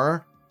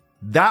anymore,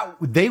 that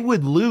they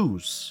would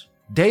lose.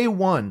 Day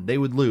one, they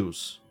would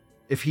lose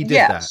if he did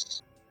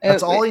that.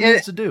 That's all he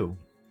needs to do.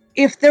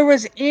 If there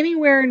was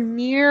anywhere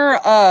near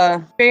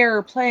a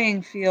fair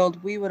playing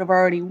field, we would have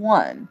already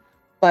won.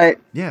 But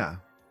yeah,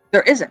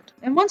 there isn't.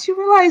 And once you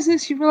realize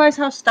this, you realize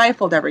how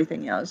stifled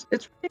everything is.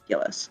 It's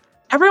ridiculous.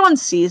 Everyone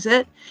sees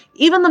it.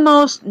 Even the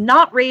most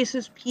not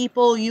racist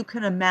people you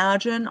can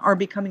imagine are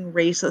becoming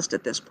racist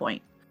at this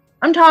point.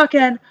 I'm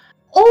talking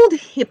old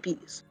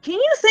hippies. Can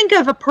you think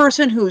of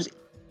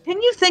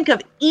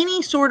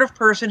any sort of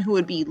person who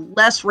would be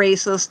less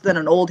racist than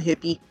an old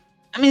hippie?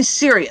 I mean,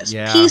 serious.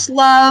 Yeah. Peace,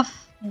 love,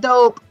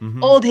 dope,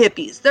 old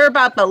hippies. They're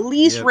about the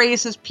least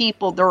racist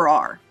people there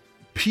are.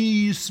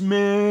 Peace,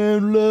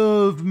 man,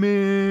 love,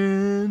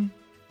 man.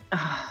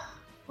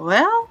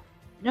 Well,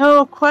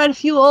 no, quite a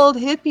few old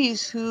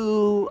hippies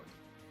who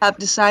have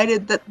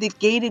decided that the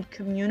gated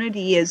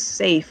community is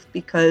safe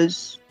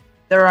because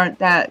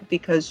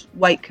because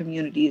white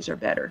communities are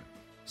better.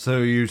 So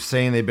you're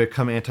saying they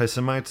become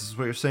anti-Semites, is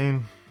what you're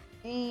saying?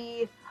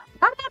 Not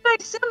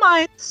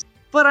anti-Semites,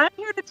 but I'm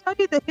here to tell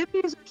you the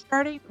hippies are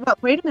starting... Well,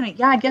 wait a minute.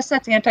 Yeah, I guess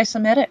that's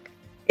anti-Semitic.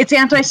 It's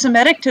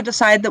anti-Semitic to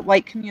decide that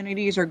white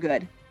communities are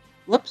good.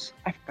 Whoops,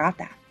 I forgot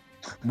that.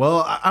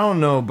 Well, I don't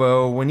know,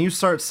 Bo. When you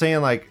start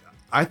saying, like,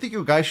 I think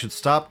you guys should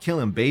stop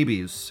killing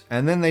babies,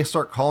 and then they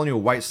start calling you a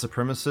white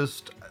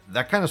supremacist,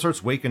 that kind of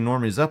starts waking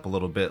normies up a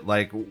little bit.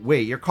 Like,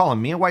 wait, you're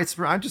calling me a white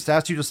supremacist? I just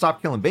asked you to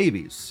stop killing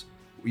babies.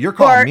 You're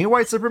calling me a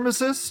white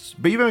supremacist?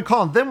 But you've been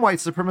calling them white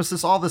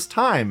supremacists all this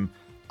time.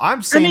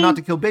 I'm saying not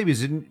to kill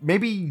babies, and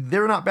maybe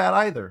they're not bad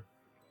either.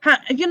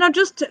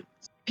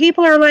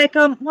 People are like,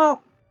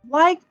 well,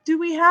 why do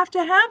we have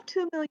to have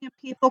 2 million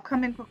people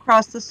coming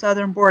across the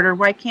southern border?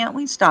 Why can't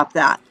we stop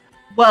that?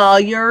 Well,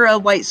 you're a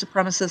white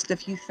supremacist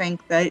if you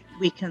think that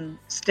we can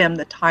stem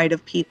the tide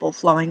of people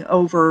flowing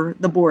over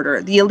the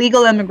border. The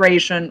illegal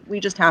immigration, we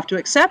just have to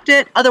accept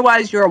it.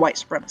 Otherwise, you're a white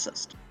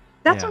supremacist.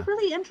 That's a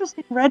really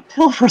interesting red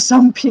pill for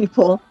some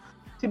people,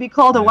 to be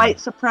called a white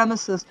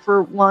supremacist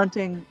for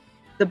wanting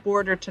the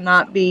border to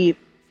not be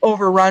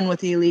overrun with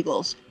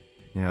illegals.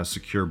 Yeah,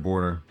 secure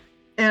border.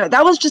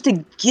 That was just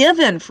a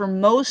given for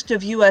most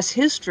of U.S.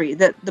 history,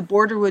 that the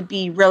border would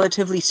be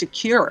relatively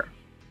secure.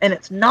 And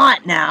it's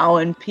not now,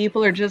 and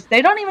people are just,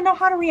 they don't even know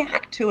how to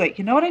react to it.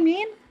 You know what I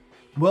mean?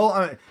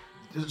 Well,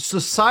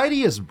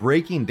 society is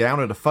breaking down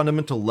at a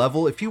fundamental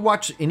level. If you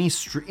watch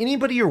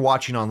anybody you're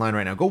watching online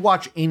right now, go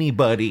watch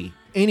anybody.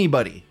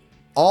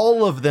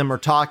 All of them are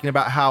talking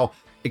about how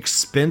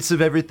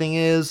expensive everything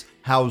is,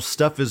 how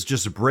stuff is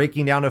just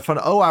breaking down in front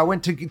of, I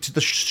went to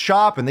the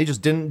shop and they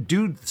just didn't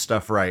do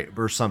stuff right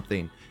or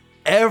something.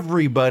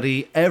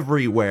 Everybody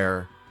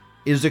everywhere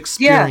is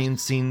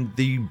experiencing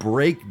the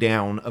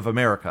breakdown of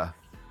America.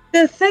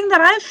 The thing that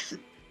I've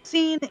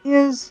seen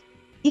is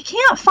you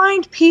can't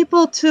find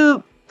people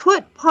to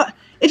put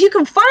if you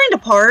can find a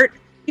part,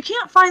 you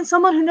can't find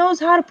someone who knows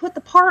how to put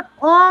the part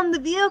on the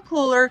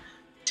vehicle or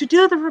to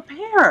do the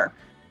repair.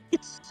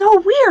 It's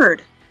so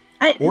weird.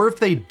 Or if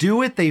they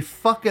do it, they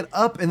fuck it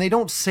up and they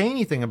don't say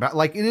anything about it.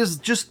 Like, it is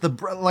just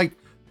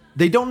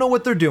they don't know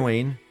what they're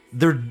doing.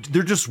 They're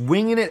just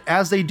winging it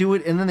as they do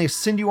it, and then they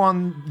send you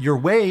on your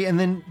way, and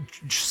then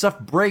stuff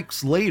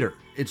breaks later.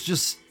 It's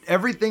just,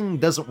 everything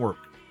doesn't work.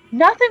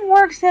 Nothing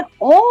works at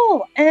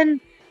all, and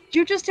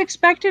you're just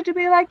expected to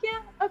be like,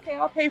 yeah, okay,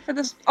 I'll pay for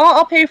this.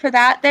 I'll pay for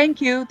that.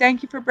 Thank you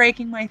for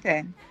breaking my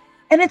thing.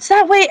 And it's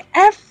that way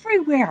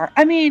everywhere.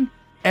 I mean,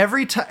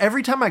 every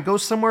time I go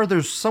somewhere,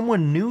 there's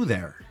someone new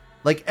there.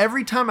 Like,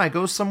 every time I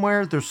go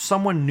somewhere, there's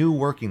someone new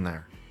working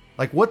there.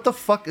 Like, what the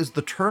fuck is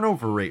the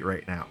turnover rate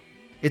right now?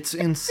 It's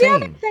insane.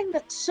 The other thing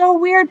that's so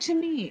weird to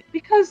me,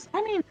 because,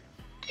 I mean,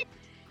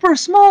 for a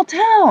small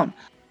town,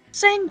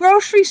 same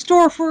grocery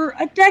store for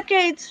a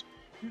decade,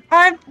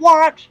 I've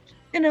watched,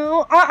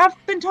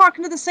 I've been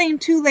talking to the same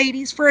two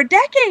ladies for a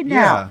decade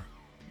now.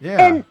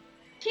 Yeah. And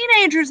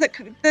teenagers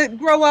that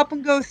grow up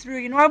and go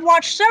through, I've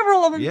watched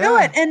several of them do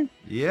it. And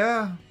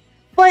yeah.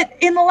 But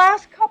in the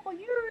last couple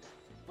years,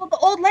 well,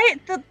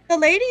 the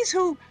ladies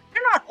who,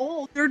 they're not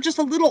old, they're just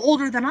a little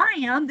older than I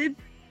am. They're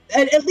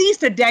at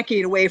least a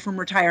decade away from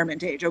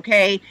retirement age,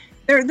 okay?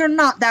 They're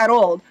not that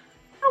old.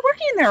 They're not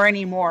working there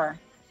anymore.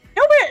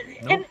 Nobody,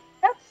 nope. And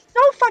that's so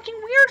fucking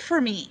weird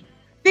for me.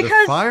 Because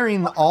they're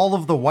firing all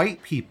of the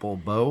white people,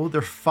 Bo.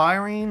 They're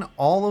firing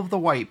all of the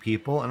white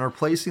people and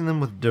replacing them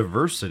with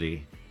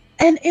diversity.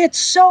 And it's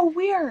so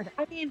weird.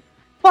 I mean,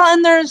 well,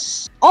 and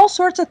there's all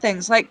sorts of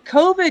things. Like,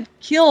 COVID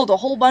killed a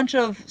whole bunch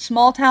of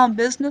small town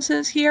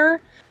businesses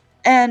here.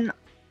 And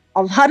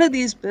a lot of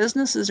these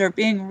businesses are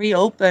being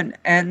reopened,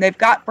 and they've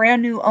got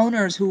brand new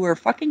owners who are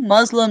fucking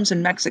Muslims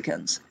and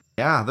Mexicans.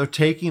 Yeah, they're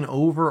taking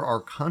over our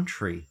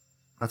country.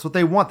 That's what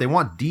they want. They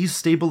want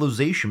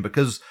destabilization,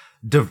 because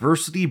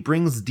diversity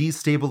brings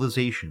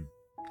destabilization.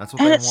 That's what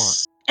they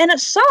want. And it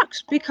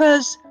sucks,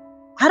 because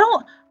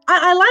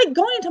I like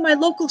going to my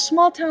local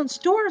small town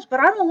stores,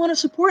 but I don't want to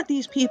support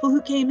these people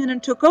who came in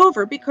and took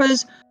over,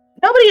 because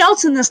nobody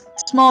else in this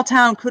small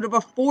town could have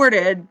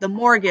afforded the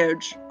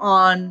mortgage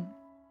on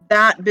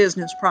that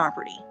business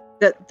property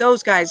that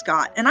those guys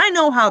got. And I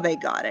know how they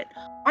got it.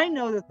 I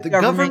know that the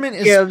government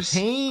is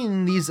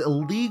paying these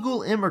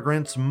illegal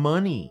immigrants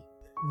money.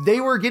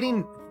 They were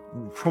getting,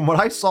 from what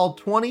I saw,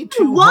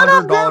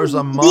 $2,200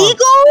 a month.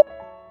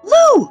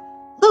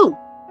 Lou,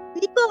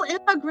 legal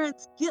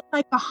immigrants get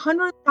like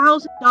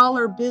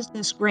 $100,000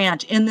 business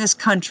grant in this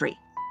country.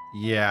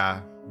 Yeah,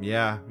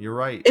 you're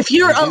right. If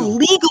you're a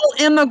legal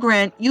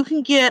immigrant, you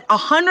can get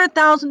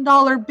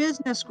 $100,000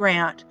 business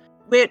grant,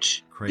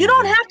 which you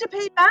don't have to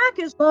pay back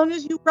as long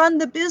as you run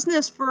the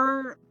business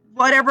for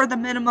whatever the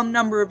minimum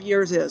number of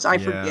years is. I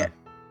forget.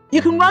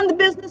 You can run the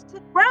business to the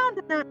ground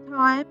in that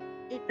time.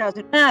 It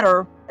doesn't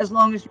matter as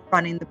long as you're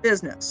running the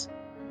business.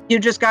 You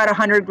just got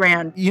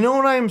 $100,000. You know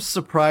what I'm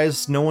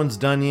surprised no one's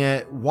done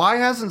yet? Why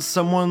hasn't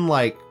someone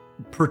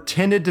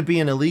pretended to be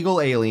an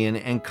illegal alien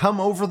and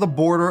come over the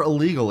border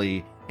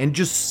illegally and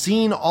just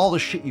seen all the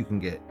shit you can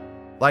get?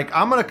 Like,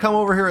 I'm gonna come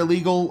over here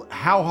illegal.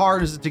 How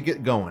hard is it to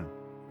get going?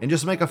 And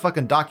just make a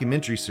fucking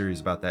documentary series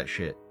about that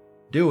shit.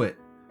 Do it.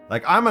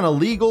 Like, I'm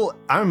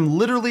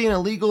literally an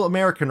illegal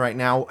American right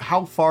now.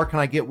 How far can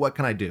I get? What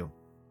can I do?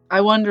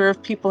 I wonder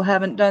if people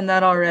haven't done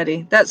that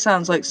already. That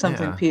sounds like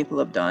something people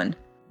have done.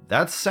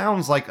 That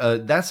sounds like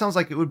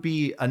it would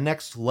be a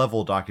next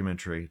level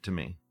documentary to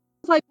me.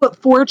 It's like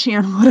what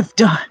 4chan would have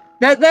done.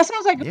 That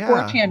sounds like a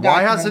 4chan documentary.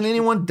 Why hasn't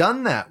anyone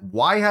done that?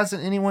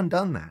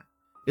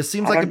 It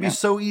seems like it'd be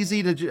so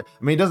easy to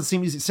it doesn't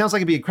seem easy. It sounds like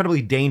it'd be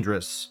incredibly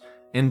dangerous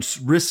and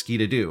risky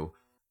to do.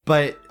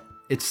 But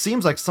it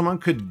seems like someone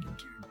could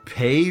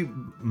pay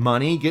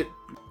money, get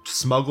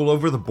smuggled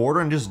over the border,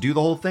 and just do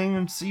the whole thing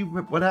and see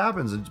what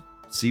happens and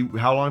see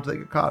how long do they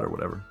get caught or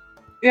whatever.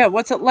 Yeah,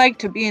 what's it like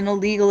to be an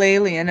illegal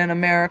alien in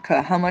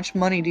America? How much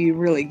money do you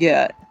really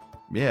get?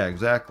 Yeah,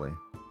 exactly.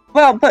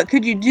 Well, but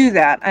could you do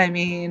that? I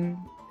mean,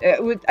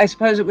 I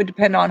suppose it would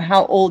depend on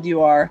how old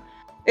you are.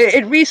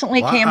 It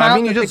recently came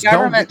out that the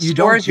government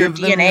stores your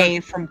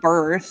DNA from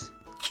birth.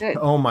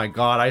 Oh my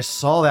God, I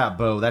saw that,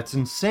 Bo. That's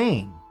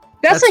insane.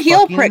 That's a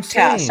heel prick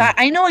test.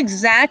 I know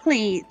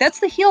exactly.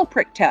 That's the heel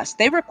prick test.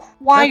 They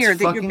require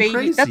that your baby.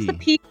 Crazy. That's the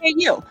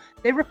PKU.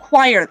 They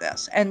require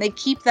this, and they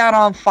keep that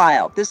on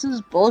file. This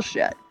is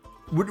bullshit.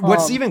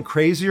 What's even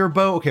crazier,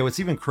 Bo? Okay, what's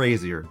even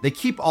crazier? They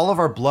keep all of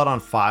our blood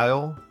on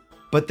file,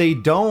 but they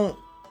don't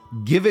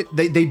give it.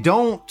 They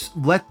don't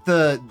let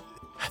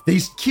they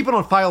keep it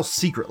on file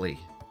secretly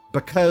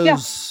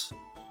because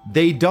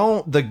they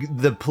don't.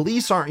 The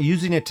police aren't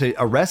using it to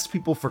arrest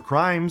people for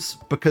crimes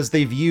because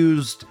they've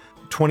used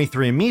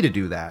 23andMe to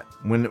do that.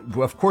 When,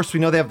 of course, we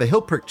know they have the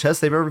heel prick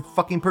test. They have every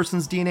fucking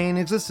person's DNA in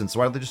existence.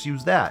 Why don't they just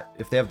use that?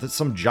 If they have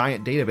some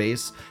giant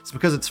database, it's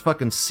because it's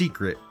fucking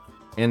secret.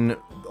 And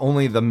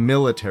only the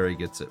military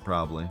gets it,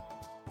 probably.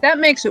 That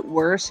makes it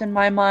worse in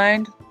my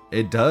mind.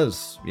 It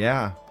does,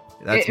 yeah.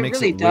 It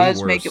really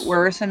does make it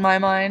worse in my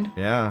mind.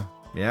 Yeah,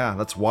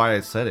 that's why I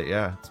said it,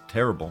 yeah. It's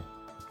terrible.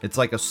 It's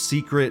like a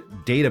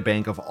secret data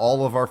bank of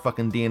all of our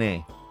fucking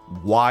DNA.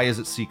 Why is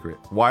it secret?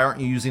 Why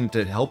aren't you using it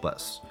to help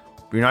us?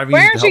 You're not even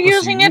Why aren't you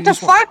using it to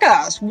fuck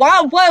us?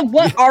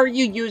 What are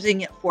you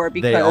using it for?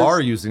 Because they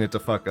are using it to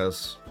fuck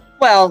us.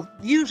 Well,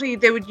 usually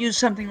they would use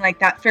something like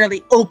that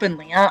fairly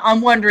openly.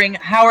 I'm wondering,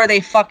 how are they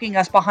fucking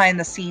us behind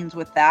the scenes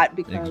with that?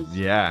 Because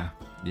yeah,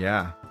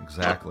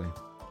 exactly.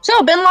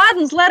 So, Bin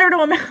Laden's letter to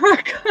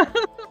America.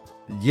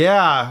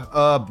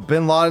 Yeah,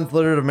 Bin Laden's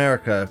letter to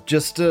America.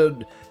 Just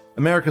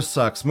America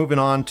sucks. Moving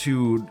on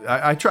to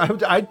I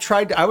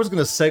tried. I was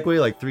gonna segue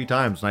like 3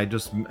 times, and I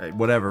just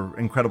whatever.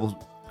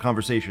 Incredible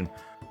conversation.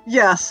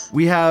 Yes.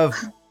 We have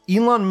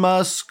Elon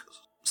Musk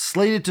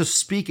slated to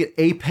speak at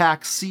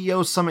APAC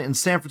CEO Summit in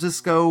San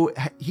Francisco.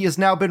 He has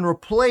now been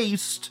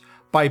replaced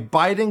by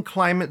Biden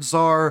climate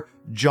czar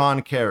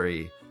John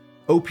Kerry.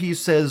 OP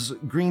says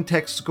green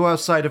texts go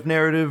outside of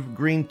narrative,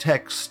 green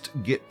text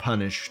get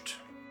punished.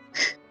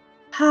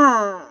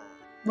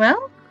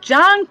 Well,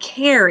 John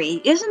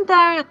Kerry, isn't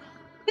that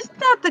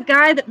the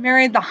guy that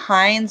married the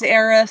Heinz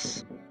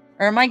heiress?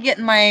 Or am I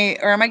getting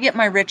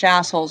my rich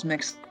assholes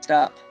mixed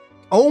up?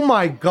 Oh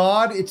my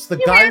God, it's the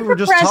guy we were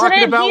just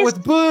talking about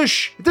with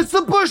Bush. It's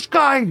the Bush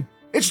guy.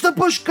 It's the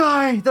Bush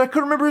guy that I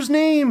couldn't remember his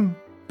name.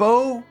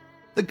 Bo,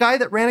 the guy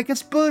that ran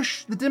against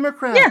Bush, the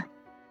Democrat.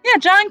 Yeah,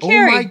 John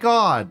Kerry. Oh my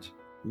God.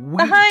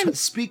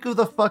 Speak of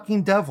the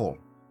fucking devil.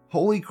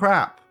 Holy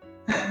crap.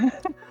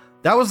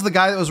 That was the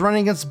guy that was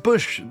running against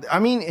Bush. I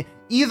mean,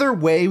 either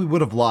way, we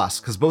would have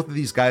lost because both of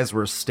these guys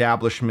were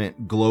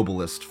establishment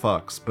globalist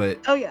fucks.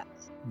 But oh yeah,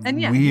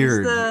 and yeah,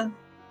 weird.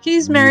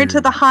 He's married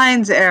to the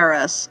Heinz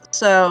heiress.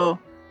 So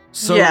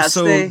yes,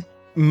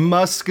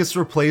 Musk is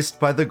replaced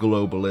by the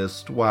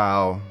globalist.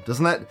 Wow,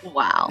 doesn't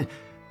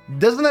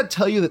that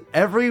tell you that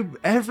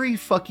every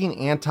fucking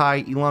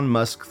anti-Elon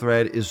Musk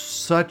thread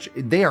is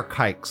they are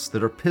kikes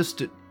that are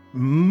pissed at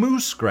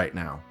Musk right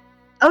now.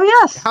 Oh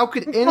yes. How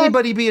could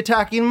anybody be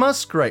attacking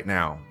Musk right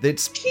now?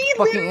 It's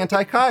fucking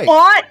anti-kike. He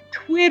bought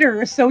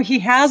Twitter, so he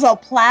has a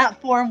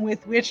platform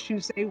with which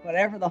to say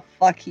whatever the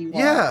fuck he wants.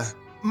 Yeah.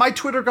 My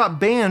Twitter got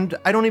banned.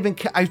 I don't even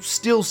care. I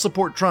still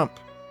support Trump.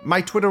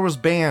 My Twitter was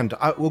banned.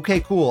 Okay,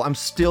 cool. I'm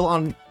still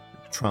on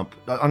Trump.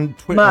 On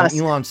Twitter, on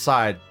Elon's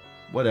side.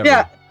 Whatever.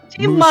 Yeah.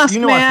 Team Musk,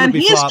 man.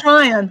 He's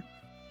trying.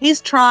 He's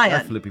trying.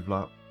 I flippy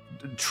flop.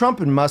 Trump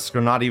and Musk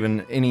are not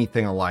even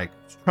anything alike.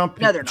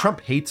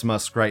 Trump hates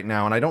Musk right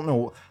now, and I don't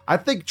know. I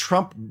think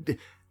Trump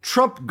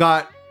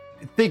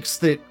thinks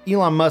that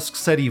Elon Musk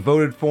said he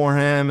voted for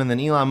him, and then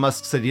Elon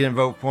Musk said he didn't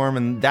vote for him,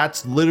 and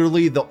that's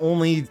literally the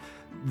only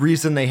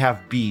reason they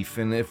have beef.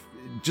 And if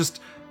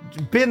just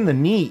bend the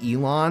knee,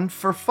 Elon,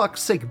 for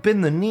fuck's sake,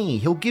 bend the knee.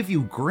 He'll give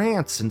you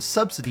grants and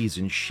subsidies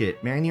and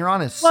shit, man. You're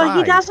on his side. Well,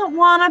 he doesn't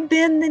want to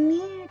bend the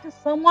knee to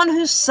someone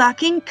who's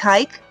sucking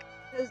kike,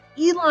 because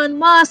Elon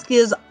Musk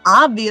is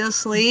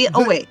obviously.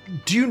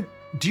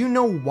 Do you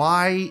know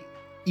why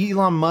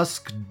Elon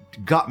Musk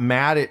got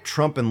mad at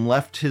Trump and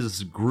left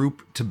his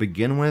group to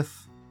begin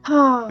with?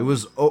 It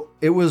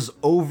was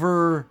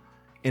over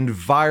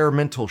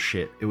environmental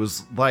shit. It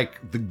was like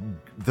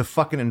the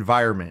fucking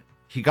environment.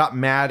 He got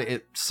mad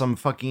at some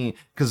fucking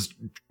because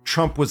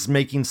Trump was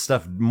making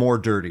stuff more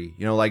dirty.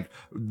 You know, like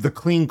the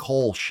clean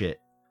coal shit.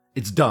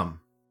 It's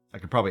dumb. I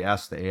could probably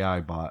ask the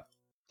AI bot.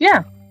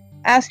 Yeah,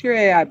 ask your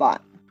AI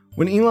bot.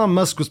 When Elon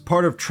Musk was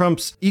part of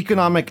Trump's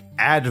Economic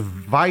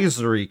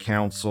Advisory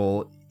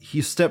Council,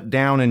 he stepped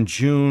down in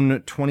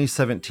June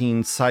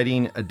 2017,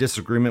 citing a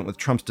disagreement with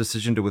Trump's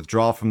decision to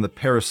withdraw from the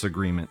Paris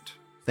Agreement.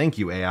 Thank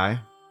you, AI.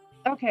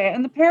 Okay,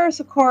 and the Paris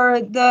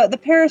Accord, the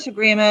Paris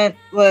Agreement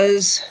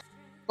was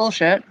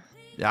bullshit.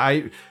 Yeah,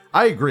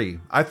 I agree.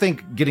 I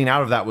think getting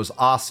out of that was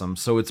awesome.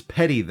 So it's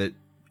petty that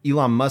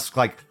Elon Musk,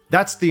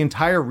 that's the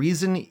entire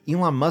reason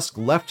Elon Musk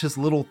left his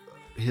little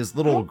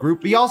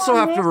group. We also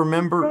have to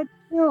remember.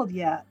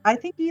 Yet. I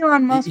think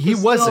Elon Musk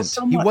was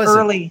somewhat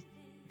early.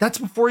 That's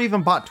before he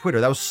even bought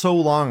Twitter. That was so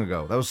long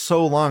ago.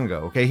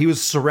 Okay, he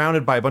was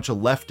surrounded by a bunch of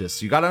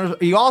leftists.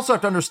 You also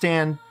have to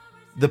understand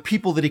the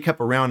people that he kept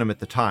around him at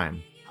the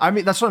time. I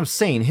mean, that's what I'm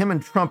saying. Him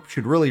and Trump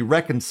should really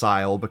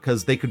reconcile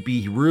because they could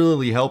be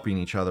really helping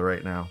each other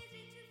right now.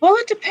 Well,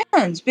 it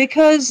depends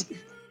because,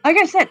 like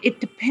I said, it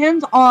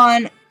depends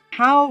on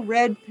how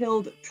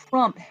red-pilled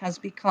Trump has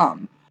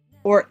become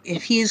or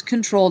if he's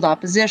controlled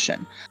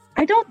opposition.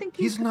 I don't think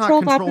He's not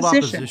controlled controlled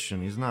opposition.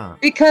 opposition. He's not.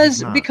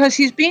 Because He's because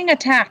he's being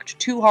attacked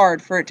too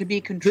hard for it to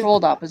be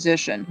controlled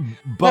opposition.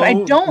 But I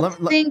don't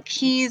think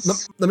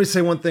he's. Let me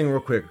say one thing real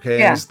quick, okay?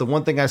 Yeah. It's the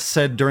one thing I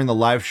said during the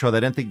live show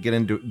that I didn't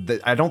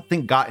think I don't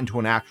think got into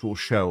an actual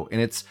show.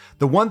 And it's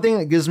the one thing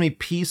that gives me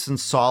peace and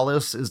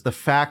solace is the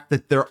fact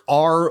that there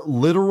are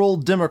literal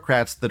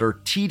Democrats that are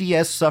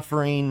TDS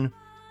suffering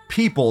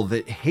people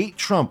that hate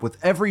Trump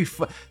with every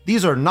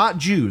these are not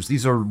Jews,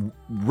 these are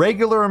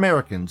regular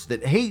Americans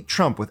that hate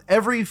Trump with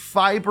every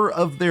fiber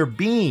of their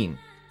being.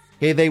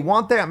 Okay, they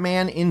want that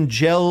man in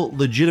jail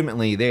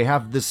legitimately. They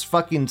have this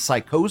fucking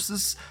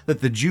psychosis that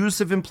the Jews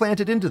have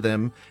implanted into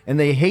them, and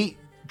they hate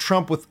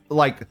Trump with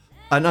like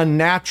an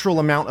unnatural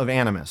amount of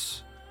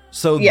animus.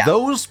 So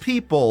those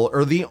people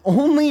are the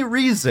only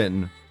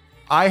reason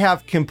I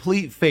have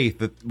complete faith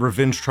that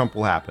Revenge Trump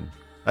will happen.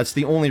 That's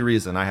the only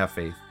reason I have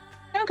faith.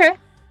 Okay.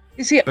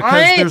 You see,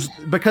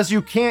 because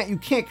you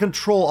can't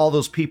control all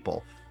those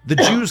people. The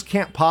Jews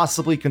can't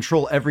possibly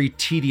control every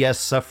TDS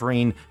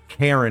suffering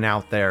Karen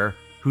out there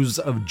who's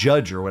a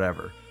judge or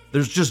whatever.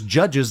 There's just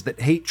judges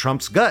that hate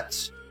Trump's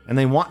guts and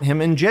they want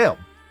him in jail.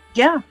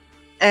 Yeah.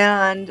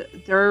 And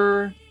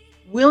they're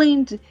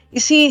willing to, you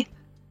see,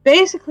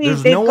 basically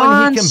they've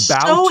gone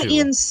so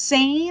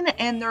insane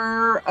and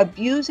they're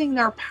abusing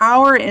their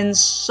power in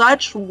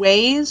such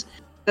ways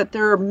that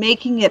they're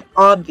making it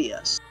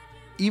obvious.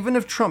 Even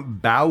if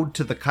Trump bowed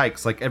to the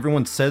kikes like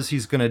everyone says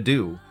he's going to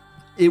do,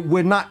 it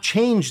would not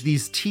change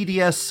these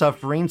TDS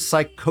suffering,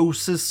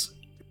 psychosis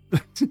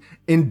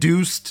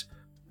induced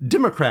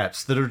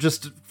Democrats that are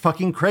just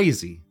fucking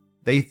crazy.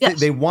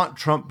 They want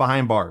Trump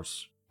behind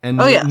bars. And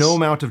no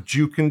amount of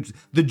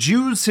the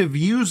Jews have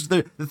used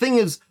the thing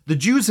is, the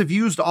Jews have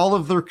used all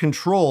of their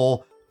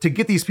control to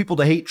get these people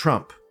to hate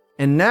Trump.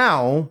 And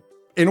now,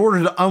 in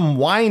order to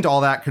unwind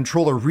all that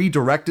control or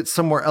redirect it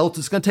somewhere else,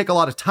 it's going to take a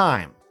lot of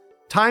time.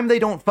 Time they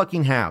don't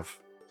fucking have.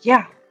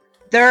 Yeah.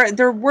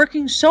 They're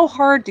working so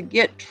hard to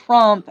get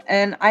Trump,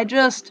 and I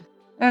don't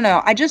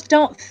know. I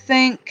don't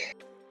think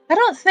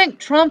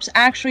Trump's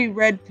actually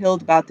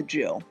red-pilled about the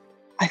Jew.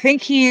 I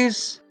think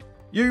he's...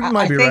 You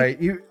might be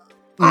right. You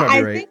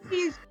might be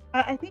right.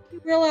 I think he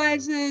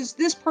realizes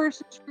this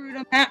person screwed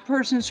him, that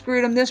person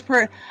screwed him,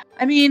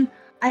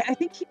 I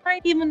think he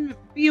might even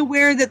be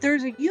aware that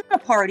there's a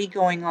uniparty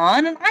going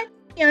on, and I think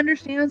he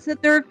understands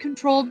that they're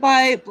controlled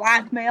by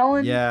blackmail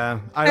and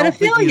pedophilia. I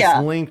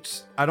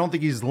don't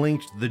think he's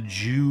linked the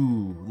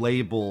Jew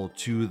label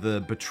to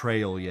the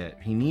betrayal yet.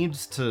 He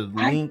needs to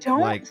link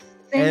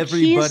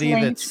everybody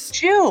that's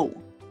Jew.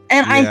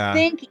 And I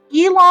think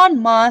Elon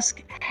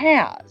Musk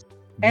has.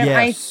 And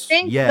I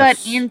think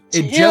that until...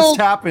 It just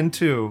happened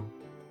too.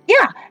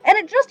 Yeah, and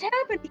it just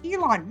happened to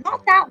Elon,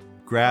 not that...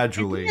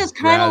 Gradually. He is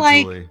kind of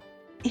like...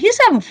 He's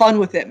having fun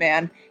with it,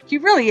 man. He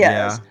really is.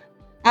 Yeah.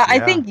 I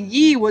think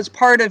Yi was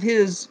part of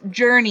his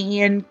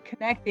journey in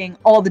connecting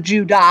all the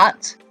Jew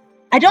dots.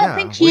 I don't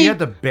think he... We had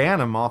to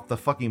ban him off the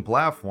fucking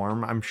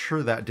platform. I'm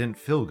sure that didn't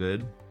feel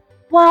good.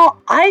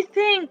 Well, I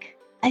think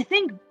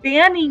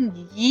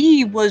banning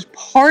Yi was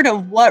part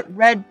of what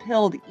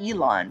red-pilled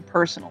Elon,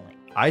 personally.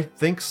 I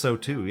think so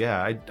too,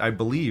 yeah. I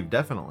believe,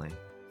 definitely.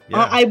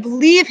 Yeah. I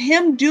believe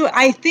him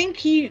I think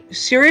he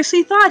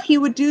seriously thought he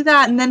would do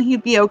that and then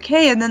he'd be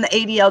okay, and then the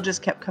ADL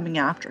just kept coming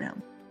after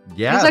him.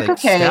 Yeah, he's like,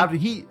 okay.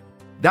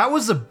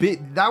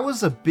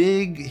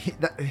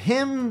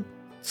 Him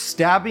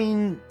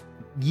stabbing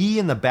Yi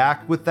in the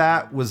back with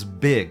that was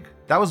big.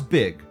 That was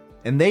big.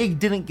 And they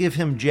didn't give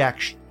him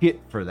jack shit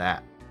for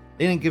that.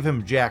 They didn't give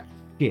him jack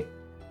shit.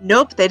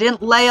 Nope, they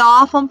didn't lay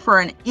off him for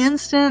an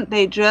instant.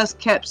 They just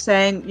kept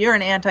saying, you're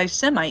an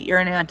anti-Semite, you're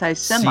an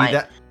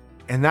anti-Semite.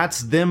 And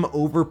that's them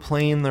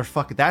overplaying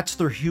that's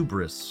their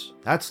hubris.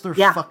 That's their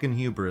fucking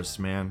hubris,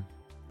 man.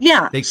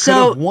 Yeah. They could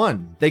have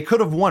won. They could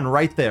have won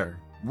right there.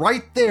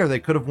 Right there, they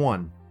could have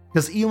won.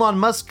 Because Elon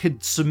Musk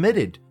had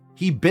submitted.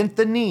 He bent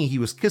the knee. He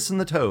was kissing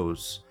the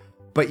toes.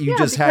 But you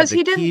just had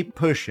to keep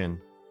pushing.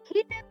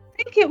 He didn't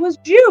think it was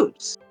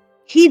Jews.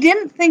 He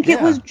didn't think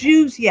it was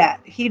Jews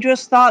yet. He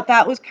just thought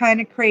that was kind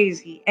of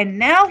crazy. And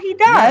now he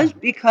does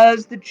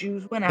because the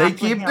Jews went after him. They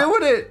keep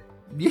doing it.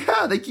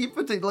 Yeah, they keep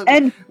it.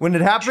 And when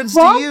it happens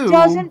Trump to you...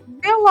 doesn't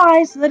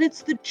realize that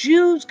it's the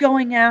Jews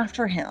going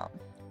after him.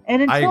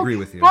 And until I agree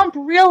with you. Trump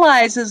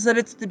realizes that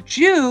it's the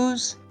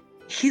Jews,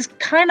 he's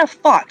kind of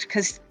fucked.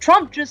 Because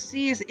Trump just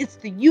sees it's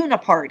the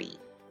uniparty.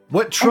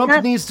 What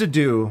Trump needs to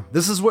do...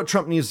 This is what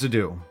Trump needs to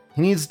do.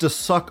 He needs to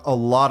suck a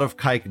lot of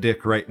kike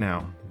dick right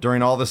now.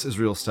 During all this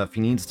Israel stuff,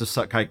 he needs to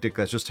suck kike dick.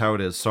 That's just how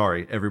it is.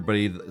 Sorry,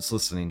 everybody that's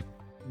listening.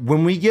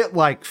 When we get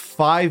like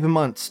 5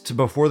 months to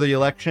before the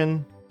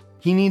election,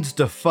 he needs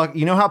to fuck...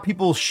 You know how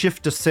people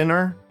shift to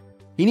sinner?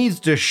 He needs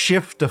to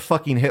shift to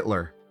fucking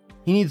Hitler.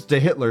 He needs to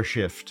Hitler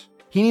shift.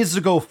 He needs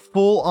to go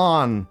full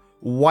on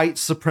white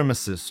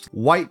supremacist.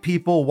 White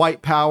people,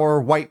 white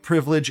power, white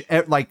privilege.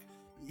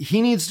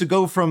 He needs to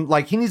go from...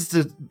 he needs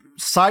to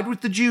side with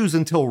the Jews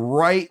until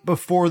right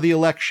before the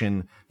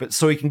election, but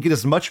so he can get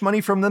as much money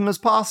from them as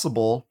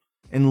possible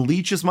and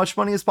leech as much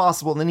money as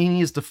possible, and then he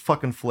needs to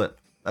fucking flip.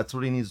 That's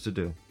what he needs to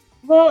do.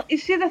 Well, you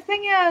see, the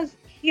thing is,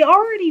 he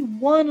already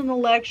won an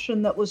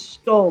election that was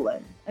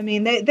stolen. I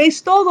mean, they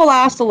stole the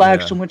last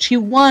election, which he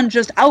won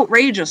just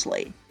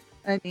outrageously.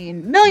 I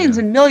mean, millions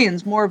and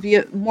millions more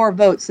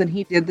votes than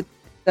he did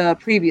the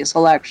previous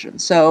election.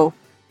 So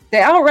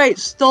they outright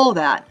stole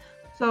that.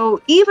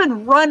 So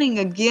even running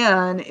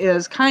again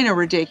is kind of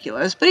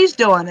ridiculous, but he's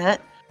doing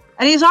it.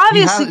 And he's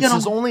obviously going to...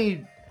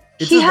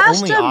 It's his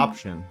only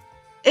option.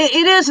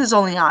 It is his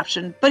only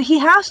option, but he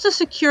has to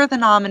secure the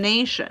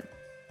nomination.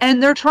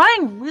 And they're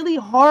trying really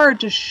hard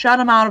to shut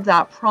him out of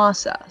that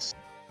process.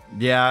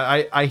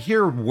 Yeah, I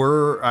hear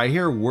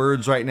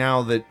words right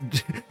now that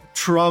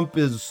Trump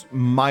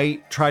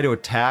might try to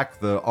attack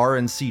the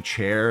RNC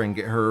chair and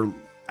get her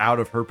out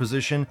of her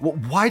position. Well,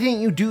 why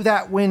didn't you do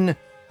that when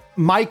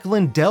Mike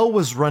Lindell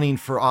was running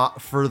for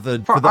the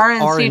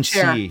RNC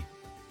chair?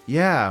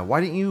 Yeah,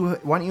 why didn't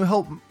you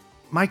help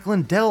Mike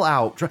Lindell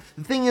out?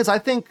 The thing is, I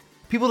think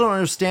people don't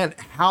understand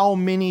how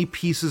many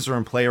pieces are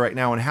in play right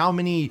now and how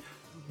many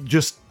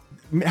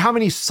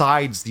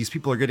sides these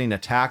people are getting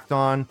attacked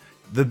on.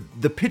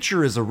 The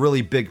picture is a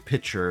really big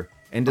picture,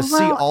 and to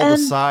see all the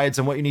sides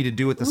and what you need to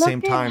do at the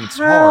same time, it's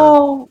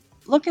hard.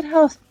 Look at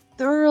how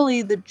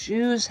thoroughly the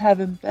Jews have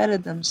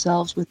embedded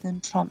themselves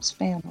within Trump's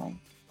family.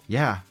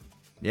 Yeah.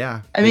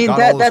 I mean,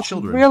 that's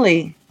children.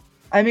 Really,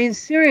 I mean,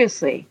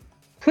 seriously,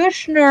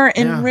 Kushner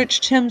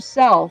enriched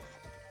himself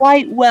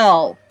quite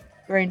well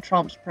during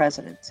Trump's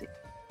presidency.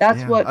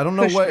 That's what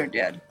Kushner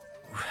did.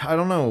 I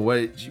don't know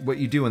what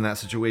you do in that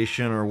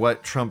situation or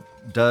what Trump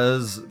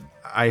does.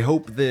 I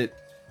hope that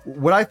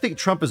what I think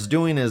Trump is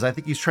doing is I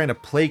think he's trying to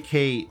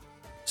placate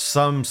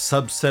some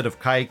subset of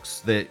kikes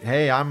that,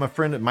 hey, I'm a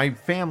friend of my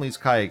family's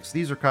kikes.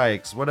 These are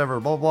kikes, whatever,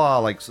 blah, blah,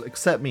 like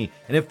accept me.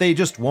 And if they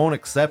just won't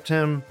accept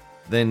him,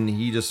 then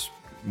he just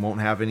won't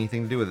have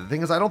anything to do with it. The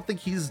thing is, I don't think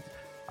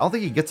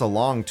he gets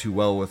along too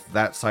well with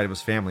that side of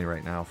his family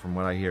right now, from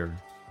what I hear.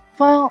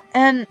 Well,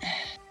 and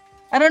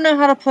I don't know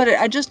how to put it.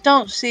 I just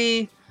don't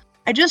see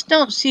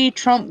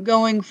Trump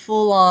going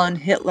full on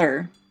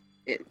Hitler.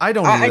 I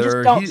don't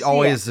either. He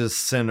always is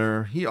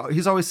sinner. He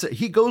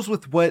goes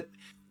with what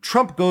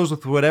Trump goes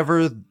with,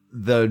 whatever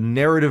the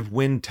narrative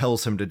wind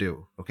tells him to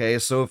do. Okay,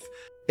 so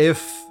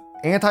if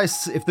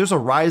there's a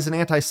rise in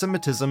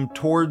anti-Semitism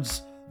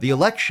towards the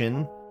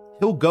election,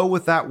 he'll go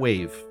with that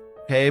wave.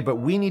 Okay, but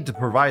we need to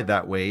provide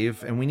that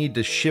wave, and we need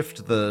to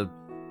shift the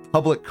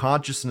public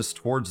consciousness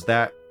towards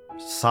that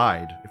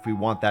side if we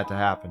want that to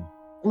happen.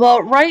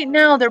 Well, right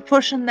now they're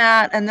pushing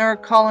that, and they're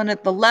calling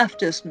it the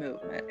leftist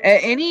movement.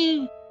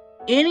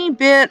 Any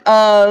bit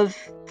of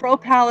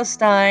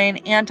pro-Palestine,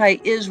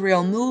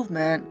 anti-Israel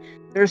movement,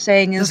 they're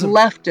saying is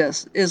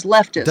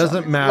leftist.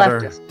 Doesn't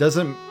matter.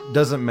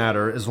 Doesn't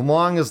matter. As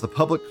long as the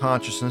public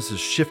consciousness is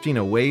shifting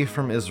away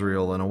from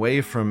Israel and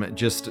away from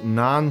just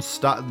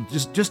non-stop,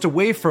 just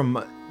away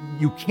from,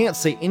 you can't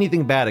say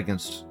anything bad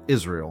against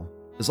Israel.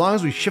 As long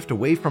as we shift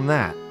away from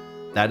that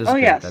is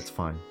good. Yes. That's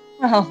fine.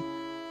 Well,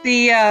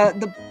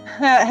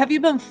 have you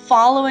been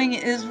following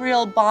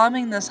Israel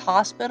bombing this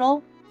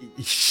hospital?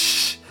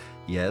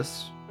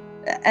 Yes.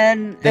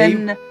 And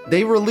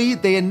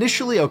they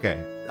initially,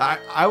 okay.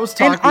 I was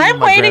talking to my I'm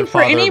waiting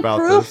for any about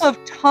proof this.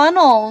 of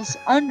tunnels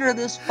under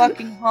this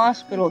fucking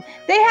hospital.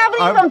 They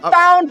haven't even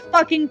found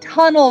fucking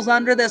tunnels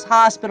under this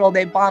hospital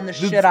they bombed the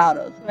shit out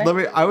of.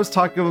 Right? I was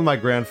talking with my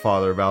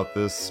grandfather about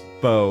this,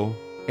 Bo,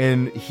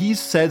 and he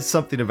said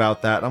something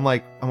about that. I'm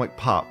like,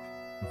 Pop,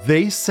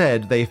 they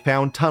said they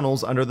found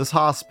tunnels under this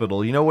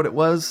hospital. You know what it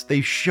was?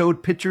 They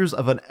showed pictures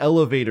of an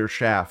elevator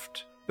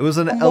shaft. It was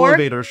an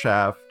elevator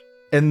shaft.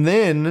 And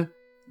then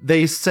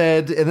they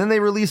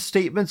released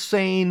statements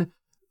saying,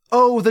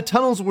 oh, the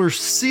tunnels were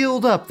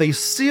sealed up. They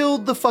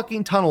sealed the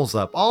fucking tunnels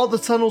up. All the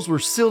tunnels were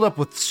sealed up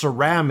with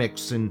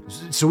ceramics, and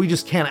so we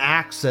just can't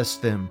access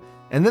them.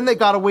 And then they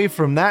got away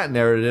from that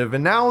narrative,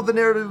 and now the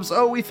narrative is,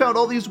 oh, we found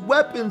all these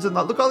weapons, and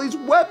look all these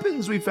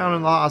weapons we found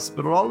in the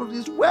hospital, all of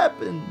these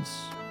weapons.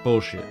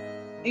 Bullshit.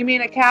 You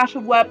mean a cache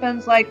of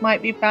weapons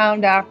might be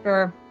found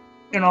after,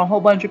 a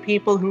whole bunch of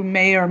people who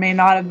may or may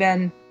not have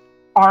been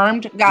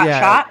armed got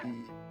shot,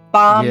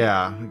 bombed,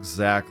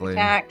 exactly,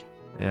 attacked.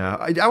 Yeah,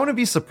 I wouldn't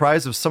be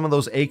surprised if some of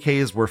those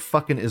AKs were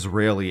fucking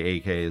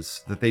Israeli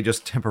AKs that they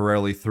just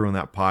temporarily threw in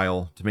that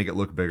pile to make it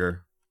look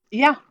bigger.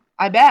 Yeah,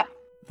 I bet.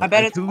 I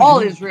bet it's all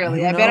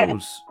Israeli. I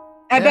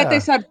bet they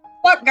said,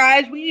 "Look,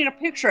 guys, we need a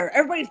picture.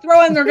 Everybody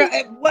throw in their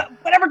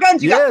whatever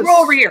guns you got.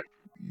 Throw over here."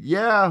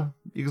 Yeah,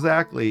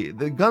 exactly.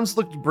 The guns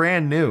looked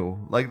brand new.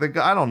 I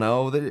don't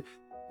know.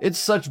 It's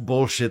such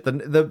bullshit.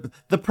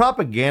 The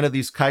propaganda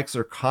these kikes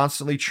are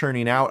constantly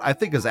churning out, I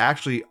think, is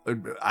actually.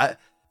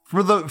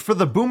 For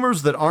the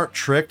boomers that aren't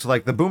tricked,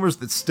 like the boomers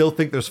that still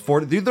think there's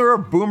 40, there are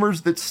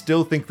boomers that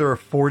still think there are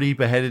 40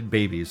 beheaded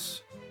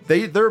babies.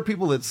 There are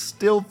people that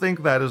still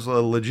think that is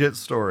a legit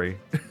story.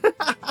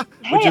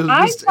 Hey,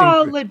 I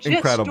saw a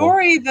legit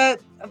story that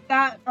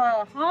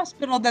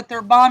hospital that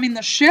they're bombing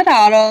the shit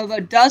out of,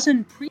 a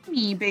dozen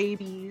preemie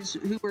babies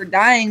who were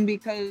dying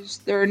because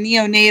their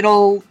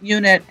neonatal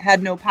unit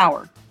had no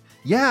power.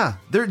 Yeah,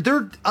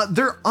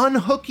 they're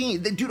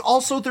unhooking. Dude,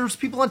 also there's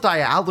people on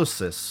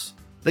dialysis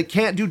that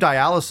can't do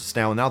dialysis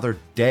now, and now they're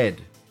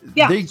dead.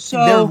 Yeah,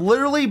 they're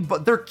literally,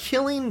 but they're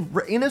killing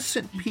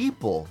innocent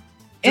people.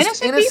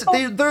 Innocent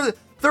people?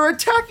 They're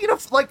attacking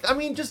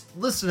just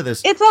listen to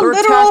this. It's a they're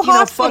literal attacking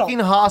hospital. a fucking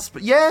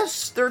hospital.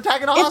 Yes, they're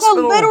attacking a It's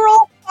hospital. a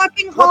literal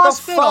fucking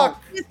hospital. What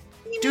the fuck?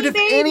 Dude, if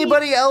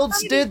anybody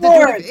else did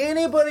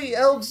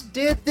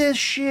this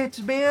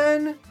shit,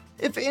 man.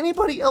 If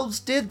anybody else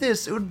did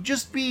this, it would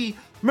just be.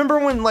 Remember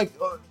when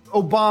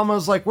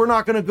Obama's like, we're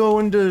not gonna go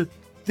into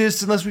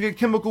this unless we get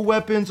chemical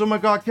weapons. Oh my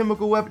god,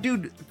 chemical weapons.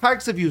 Dude,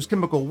 Pikes have used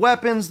chemical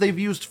weapons. They've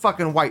used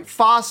fucking white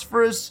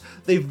phosphorus.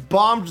 They've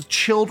bombed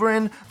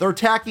children. They're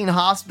attacking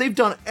hospitals. They've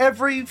done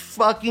every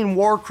fucking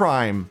war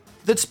crime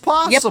that's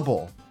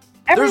possible.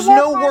 Yep. There's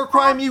no war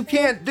crime you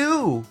can't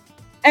do.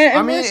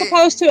 And we're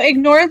supposed to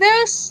ignore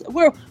this?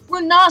 We're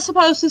not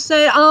supposed to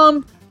say,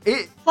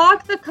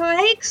 fuck the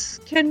kikes?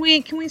 Can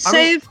we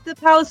save the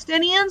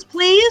Palestinians,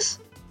 please?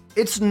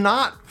 It's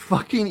not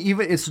fucking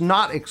even, it's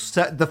not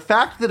accept. The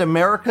fact that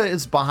America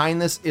is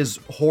behind this is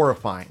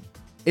horrifying.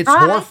 It's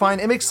horrifying.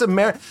 It makes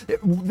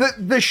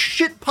the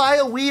shit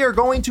pile we are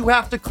going to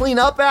have to clean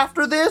up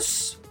after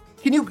this.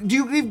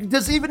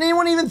 Does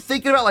anyone even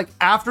think about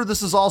after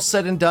this is all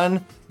said and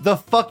done, the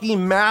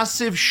fucking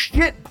massive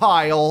shit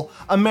pile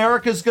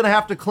America's gonna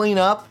have to clean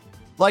up?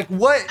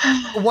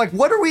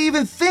 What are we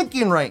even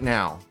thinking right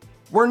now?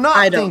 We're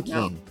not thinking.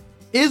 Know.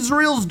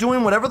 Israel's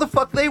doing whatever the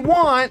fuck they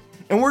want,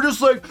 and we're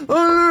just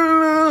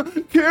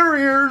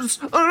carriers,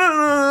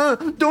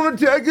 don't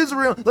attack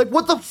Israel.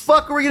 What the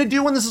fuck are we gonna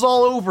do when this is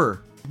all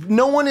over?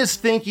 No one is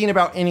thinking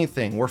about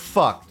anything. We're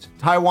fucked.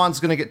 Taiwan's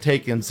gonna get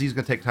taken. Xi's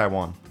gonna take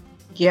Taiwan.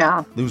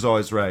 Yeah. Lou's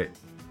always right.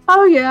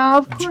 Oh yeah,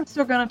 of course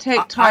they're gonna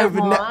take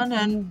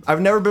Taiwan.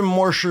 I've never been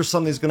more sure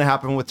something's gonna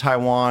happen with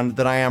Taiwan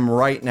than I am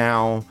right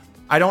now.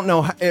 I don't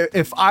know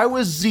if I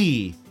was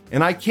Z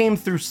and I came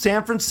through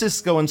San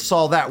Francisco and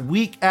saw that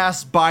weak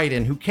ass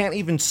Biden who can't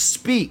even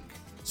speak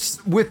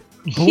with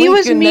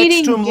Blinken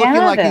next to him looking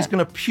like he's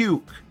gonna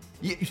puke.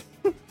 He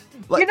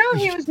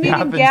was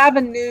meeting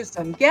Gavin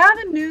Newsom.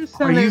 Gavin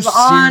Newsom is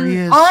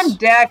on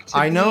deck.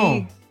 I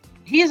know.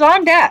 He's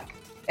on deck.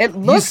 It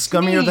looks He's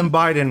scummier than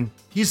Biden.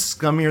 He's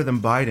scummier than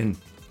Biden.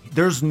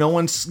 There's no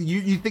one.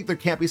 You think there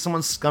can't be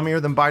someone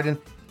scummier than Biden?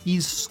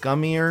 He's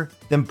scummier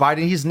than Biden.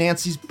 He's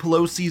Nancy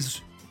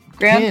Pelosi's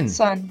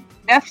grandson,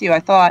 nephew, I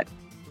thought.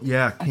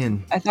 Yeah,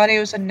 kin. I thought he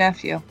was a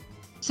nephew.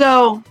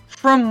 So,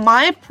 from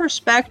my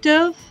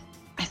perspective,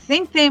 I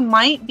think they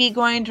might be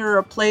going to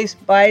replace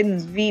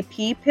Biden's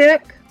VP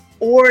pick,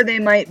 or they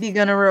might be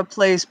going to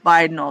replace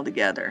Biden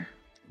altogether.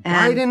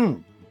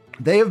 And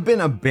they have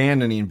been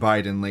abandoning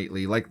Biden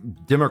lately.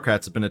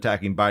 Democrats have been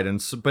attacking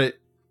Biden. But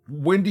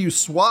when do you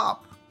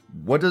swap?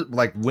 When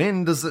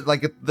does it,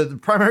 the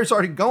primary's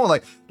already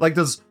going?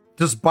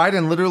 Does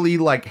Biden literally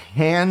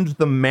hand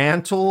the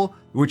mantle?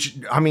 Which,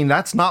 I mean,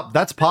 that's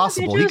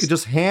possible. He could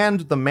just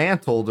hand the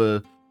mantle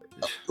to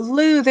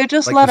Lou. They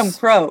just let him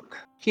croak.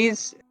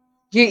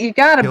 You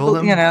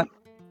gotta,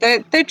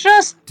 they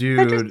just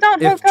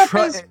don't hook up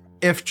his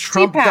if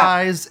Trump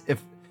dies,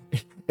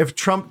 if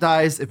Trump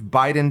dies, if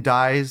Biden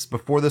dies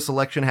before this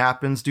election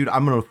happens, dude,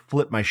 I'm gonna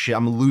flip my shit.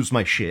 I'm gonna lose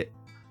my shit.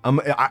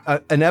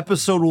 An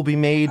episode will be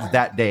made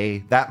that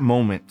day, that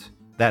moment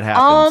that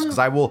happens, because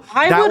that will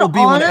be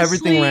when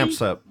everything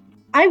ramps up.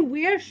 I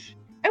wish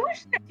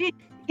that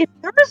if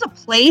there is a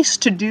place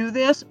to do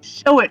this,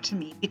 show it to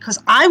me,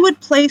 because I would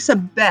place a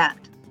bet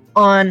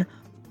on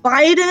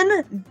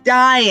Biden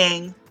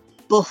dying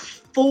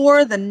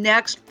before the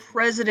next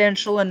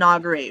presidential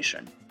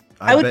inauguration.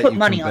 I would put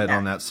money on that.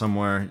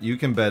 You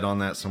can bet on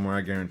that somewhere.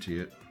 I guarantee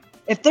it.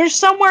 If there's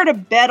somewhere to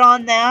bet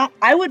on that,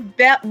 I would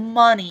bet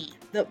money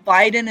that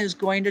Biden is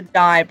going to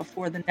die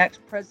before the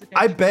next presidential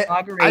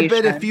inauguration. I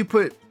bet if you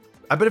put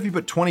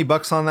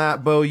 $20 on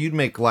that, Bo, you'd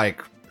make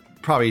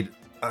probably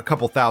a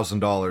couple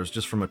 $1,000s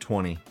just from a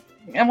 20.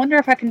 I wonder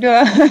if I can do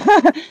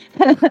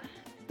it.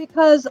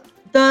 Because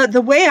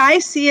the way I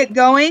see it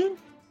going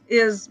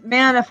is,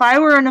 man, if I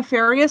were a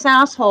nefarious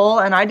asshole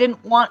and I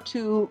didn't want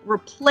to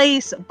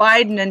replace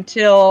Biden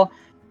until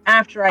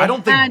after I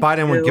don't think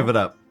Biden would give it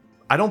up.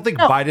 I don't think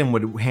Biden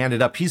would hand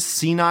it up. He's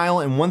senile,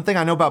 and one thing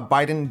I know about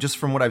Biden, just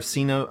from what I've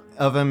seen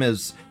of him,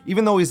 is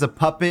even though he's a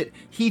puppet,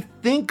 he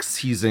thinks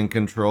he's in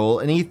control,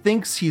 and he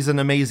thinks he's an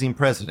amazing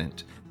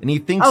president, and he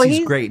thinks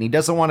he's great, and he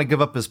doesn't want to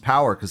give up his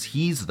power because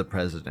he's the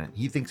president.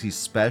 He thinks he's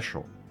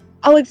special.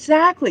 Oh,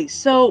 exactly.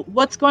 So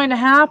what's going to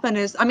happen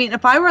is, I mean,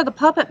 if I were the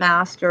puppet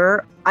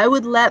master, I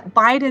would let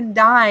Biden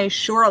die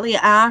shortly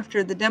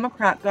after the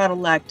Democrat got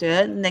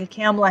elected, and then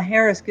Kamala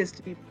Harris gets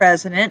to be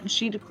president, and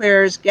she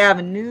declares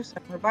Gavin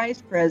Newsom her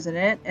vice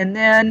president, and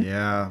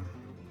then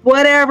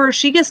whatever,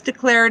 she gets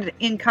declared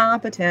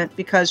incompetent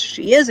because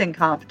she is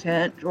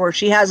incompetent, or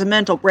she has a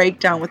mental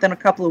breakdown within a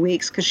couple of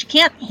weeks because she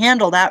can't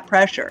handle that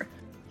pressure.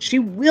 She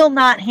will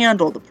not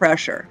handle the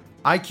pressure.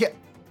 I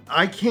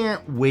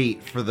can't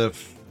wait for the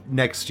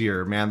next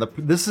year, man.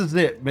 This is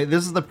it.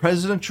 This is the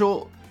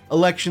presidential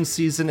election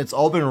season. It's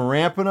all been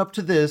ramping up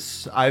to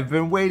this. I've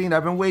been waiting.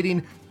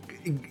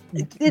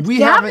 It's We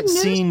Gavin haven't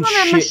Newsom seen and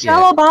shit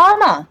Michelle yet.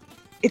 Obama.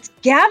 It's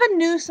Gavin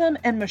Newsom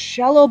and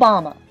Michelle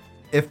Obama.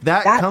 If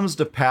that comes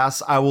to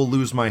pass, I will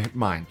lose my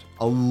mind.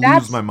 I'll lose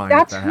That's my mind.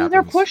 That's if that who happens.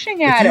 they're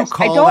pushing at If you us. I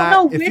call don't that-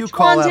 know if you which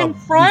call one's that, in I'll lose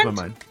my front.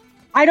 mind.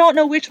 I don't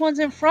know which one's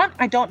in front.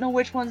 I don't know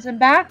which one's in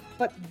back.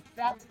 But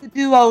that's the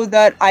duo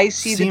that I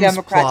see the Seems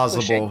Democrats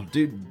plausible,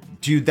 pushing.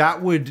 dude.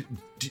 That would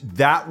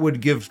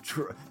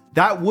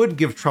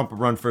give Trump a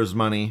run for his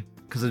money,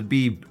 because it'd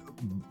be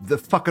the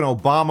fucking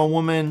Obama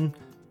woman.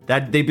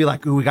 That they'd be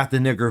like, ooh, we got the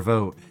nigger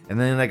vote, and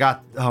then I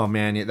got, oh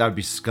man, yeah, that would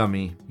be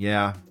scummy.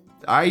 Yeah,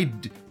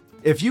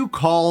 if you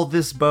call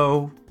this,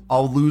 Bo,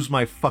 I'll lose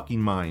my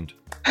fucking mind.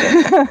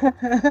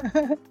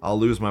 I'll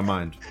lose my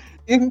mind.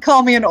 You can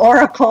call me an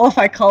oracle if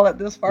I call it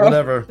this far.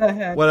 Whatever.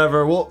 ahead.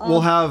 Whatever.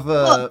 We'll have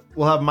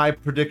my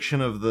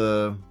prediction of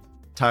the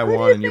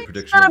Taiwan and your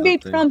prediction. Who's of gonna the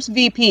be thing. Trump's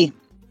VP?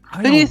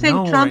 Who do you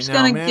think Trump's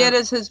gonna get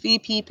as his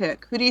VP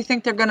pick? Who do you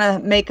think they're gonna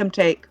make him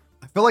take?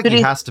 I feel like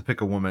he has to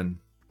pick a woman.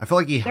 I feel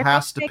like he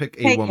has to pick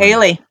a woman.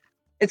 Haley.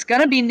 It's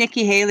gonna be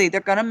Nikki Haley. They're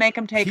gonna make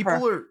him take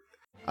her.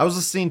 I was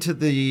listening to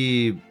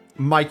the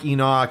Mike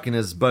Enoch and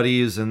his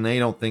buddies, and they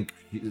don't think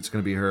it's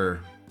gonna be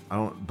her.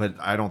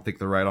 I don't think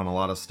they're right on a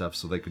lot of stuff,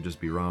 so they could just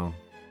be wrong.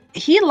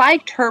 He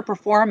liked her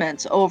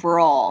performance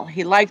overall.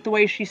 He liked the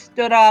way she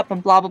stood up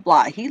and blah blah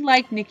blah. He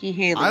liked Nikki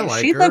Haley.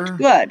 She looked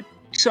good.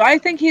 So I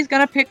think he's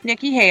gonna pick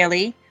Nikki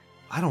Haley.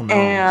 I don't know.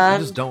 I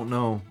just don't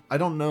know. I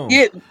don't know.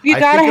 You I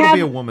gotta think it'll have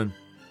be a woman.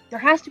 There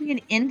has to be an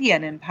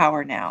Indian in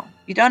power now.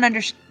 You don't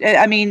understand.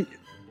 I mean,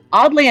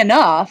 oddly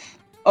enough,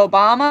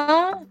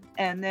 Obama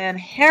and then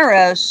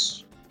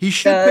Harris. He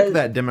should pick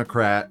that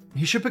Democrat.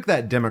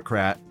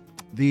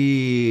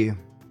 The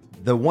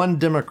one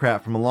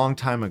Democrat from a long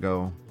time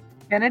ago.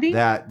 Kennedy?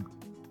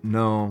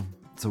 No,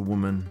 it's a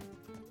woman.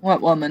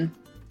 What woman?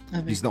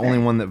 She's the only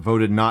one that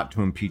voted not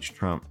to impeach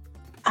Trump.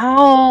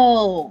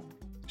 Oh.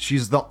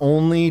 She's the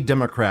only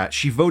Democrat.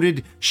 She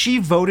voted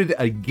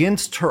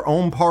against her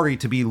own party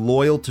to be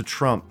loyal to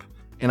Trump.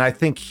 And I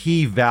think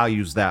he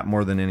values that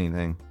more than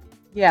anything.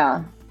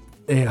 Yeah.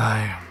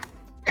 AI.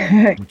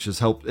 Which has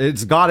helped.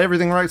 It's got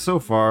everything right so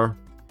far.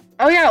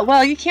 Oh yeah,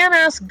 well, you can't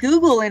ask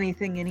Google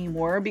anything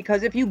anymore,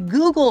 because if you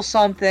Google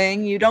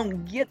something, you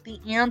don't get the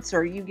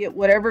answer. You get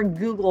whatever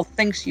Google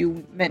thinks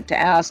you meant to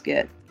ask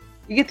it.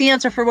 You get the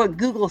answer for what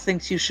Google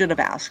thinks you should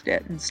have asked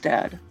it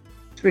instead.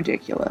 It's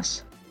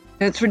ridiculous.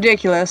 It's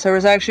ridiculous. There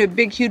was actually a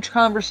big, huge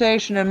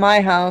conversation in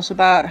my house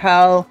about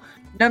how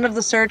none of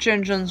the search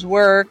engines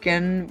work,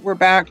 and we're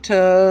back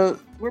to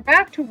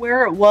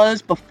where it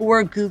was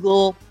before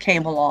Google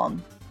came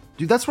along.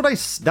 Dude, that's what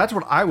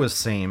I was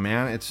saying,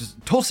 man. It's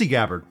just Tulsi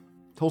Gabbard.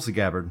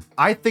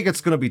 I think it's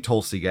going to be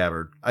Tulsi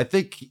Gabbard. I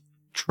think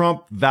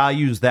Trump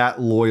values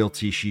that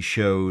loyalty she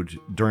showed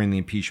during the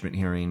impeachment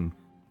hearing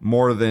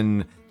more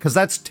than, because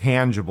that's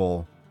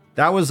tangible.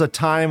 That was a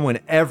time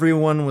when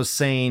everyone was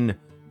saying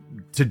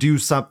to do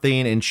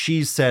something, and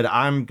she said,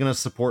 I'm going to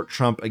support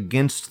Trump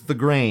against the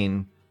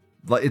grain.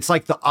 It's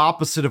like the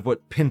opposite of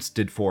what Pence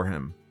did for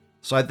him.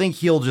 So I think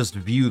he'll just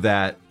view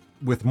that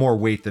with more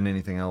weight than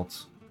anything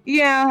else.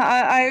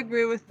 Yeah, I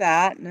agree with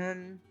that.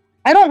 And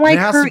I don't like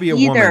her either.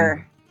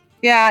 Woman.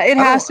 Yeah, it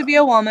has to be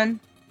a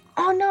woman.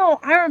 Oh no,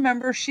 I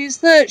remember.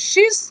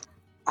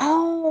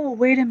 Oh,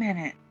 wait a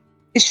minute.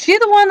 Is she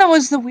the one that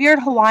was the weird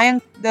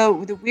Hawaiian,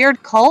 the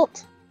weird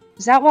cult?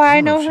 Is that why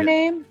I know her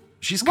name?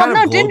 She's kind of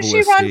globalist-y. Didn't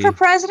she run for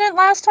president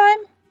last time?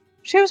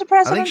 She was a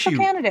presidential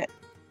candidate.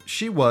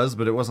 She was,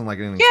 but it wasn't like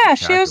anything. Yeah,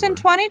 she was in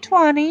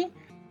 2020.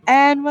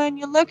 And when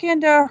you look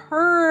into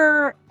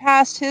her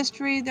past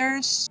history,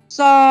 there's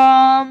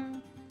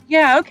some...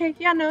 Yeah, okay,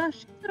 yeah, no,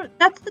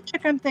 that's the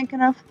chick I'm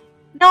thinking of.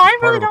 No, I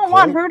really don't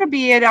want her to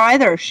be it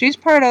either. She's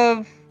part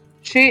of...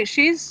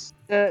 She's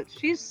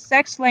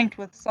sex linked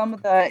with some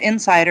of the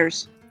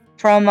insiders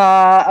from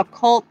a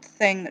cult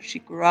thing that she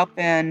grew up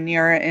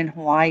in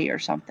Hawaii or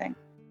something.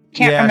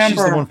 Can't remember. Yeah,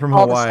 she's the one from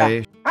Hawaii.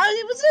 It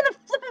was in a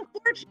flipping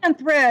 4chan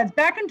thread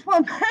back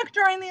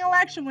during the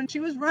election when she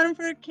was running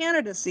for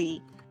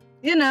candidacy.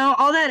 You know,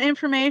 all that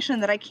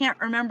information that I can't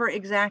remember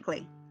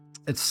exactly.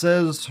 It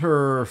says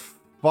her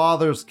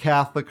father's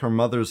Catholic, her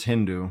mother's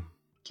Hindu.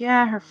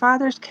 Yeah, her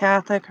father's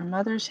Catholic, her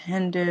mother's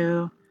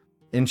Hindu.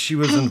 And she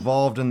was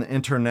involved in the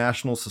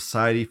International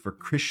Society for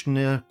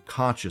Krishna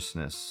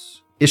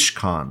Consciousness,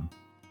 ISKCON.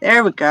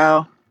 There we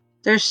go.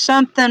 There's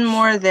something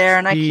more there,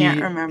 and I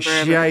can't remember.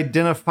 She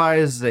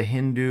identifies as a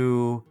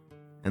Hindu,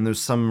 and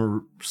there's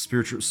some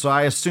spiritual... So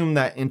I assume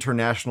that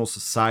International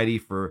Society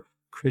for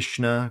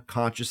Krishna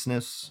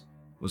Consciousness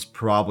was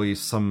probably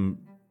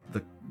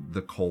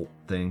the cult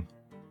thing.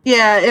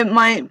 Yeah, it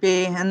might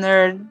be. And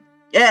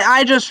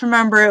I just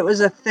remember it was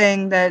a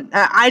thing that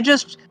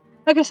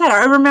like I said,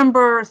 I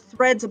remember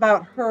threads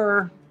about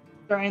her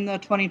during the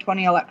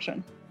 2020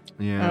 election.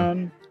 Yeah.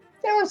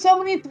 There were so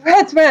many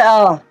threads, but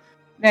oh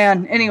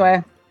man.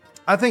 Anyway,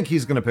 I think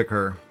he's gonna pick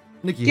her.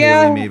 Nikki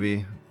Haley,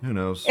 maybe. Who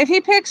knows? If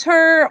he picks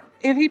her,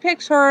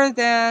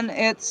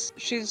 then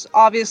she's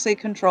obviously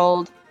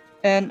controlled.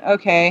 And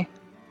okay,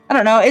 I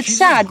don't know. It's She's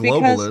sad a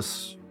because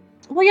globalist.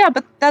 well, yeah,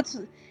 but that's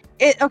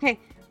it. Okay,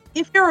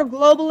 if you're a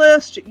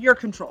globalist, you're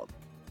controlled.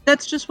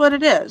 That's just what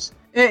it is.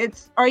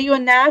 It's are you a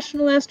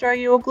nationalist or are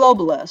you a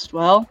globalist?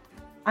 Well,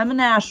 I'm a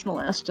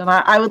nationalist, and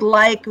I would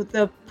like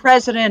the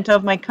president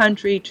of my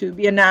country to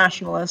be a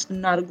nationalist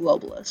and not a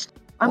globalist.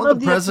 I want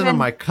the president of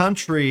my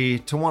country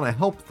to want to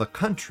help the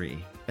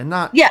country and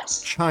not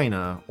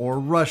China or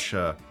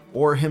Russia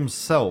or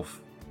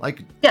himself.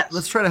 Like,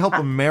 let's try to help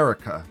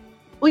America.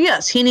 Well,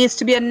 yes, he needs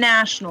to be a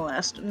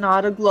nationalist,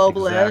 not a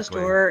globalist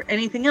or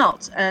anything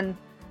else. And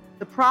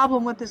the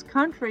problem with this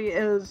country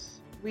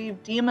is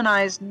we've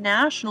demonized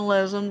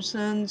nationalism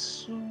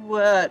since,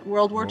 what,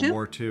 World War II?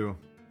 World War II.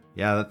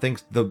 Yeah,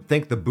 thank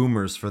the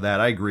boomers for that.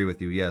 I agree with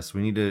you. Yes,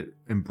 we need to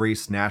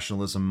embrace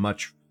nationalism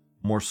much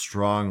more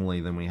strongly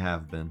than we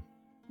have been.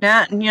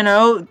 Now, you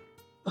know,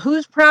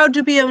 who's proud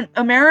to be an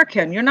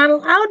American? You're not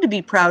allowed to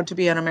be proud to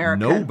be an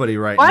American. Nobody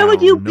now. Why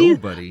would you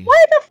Nobody. be?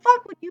 Why the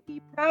fuck would you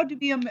be proud to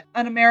be an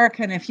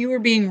American if you were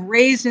being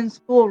raised in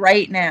school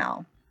right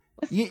now?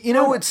 You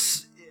know,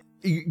 it's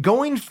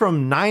going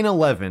from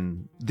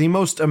 9/11, the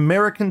most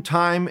American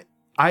time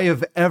I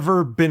have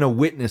ever been a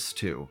witness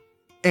to.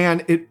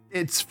 And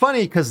it's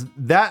funny because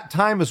that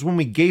time is when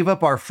we gave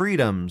up our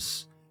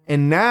freedoms,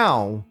 and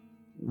now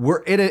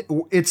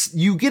it's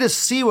you get to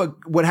see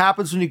what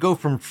happens when you go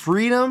from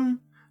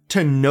freedom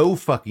to no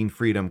fucking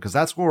freedom, because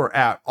that's where we're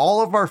at.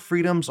 All of our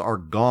freedoms are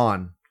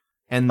gone.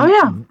 And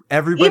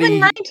everybody, even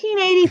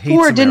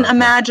 1984 didn't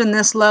imagine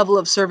this level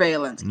of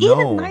surveillance. No,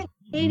 even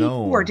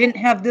 1984 didn't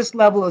have this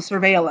level of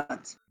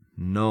surveillance.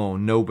 No,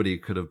 nobody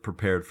could have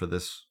prepared for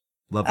this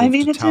level of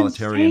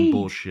totalitarian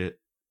bullshit.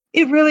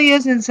 It really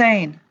is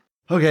insane.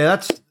 Okay,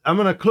 I'm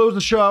going to close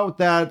the show out with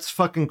that. It's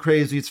fucking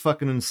crazy. It's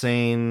fucking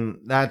insane.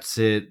 That's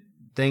it.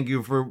 Thank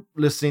you for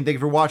listening. Thank you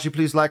for watching.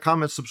 Please like,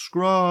 comment,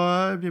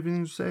 subscribe. Do you have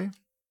anything to say?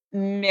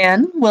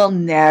 Men will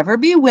never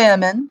be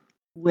women.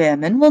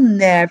 Women will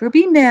never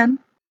be men.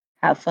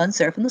 Have fun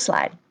surfing the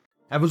slide.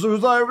 Have a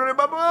surfing slide.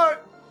 Bye-bye.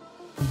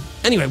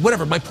 Anyway,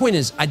 whatever. My point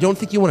is, I don't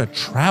think you want to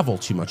travel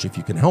too much if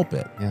you can help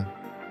it. Yeah.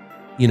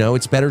 You know,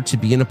 it's better to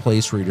be in a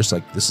place where you're just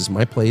like, this is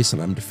my place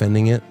and I'm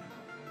defending it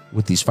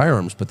with these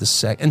firearms. But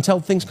until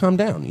things calm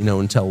down, you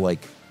know, until like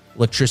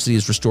electricity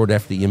is restored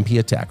after the EMP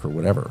attack or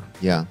whatever.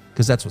 Yeah.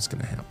 Because that's what's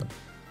going to happen.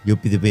 There'll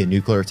be a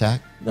nuclear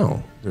attack?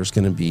 No, there's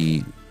going to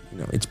be, you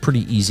know, it's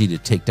pretty easy to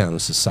take down a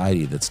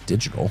society that's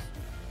digital.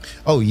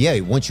 Oh, yeah.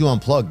 Once you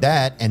unplug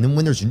that, and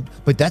then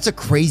but that's a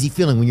crazy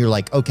feeling when you're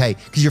like, okay,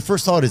 because your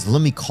first thought is,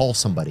 let me call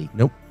somebody.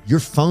 Nope. Your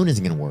phone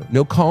isn't going to work.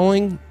 No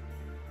calling,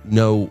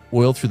 no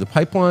oil through the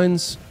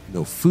pipelines,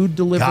 no food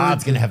delivery.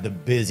 God's going to have the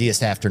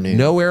busiest afternoon.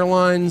 No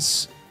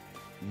airlines,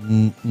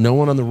 no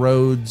one on the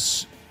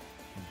roads,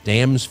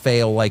 dams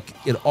fail. Like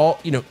it all,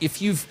 you know,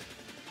 if you've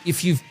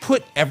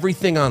put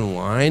everything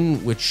online,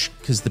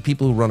 because the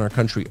people who run our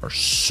country are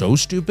so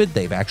stupid,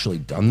 they've actually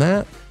done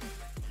that.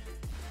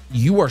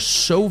 You are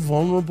so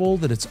vulnerable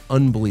that it's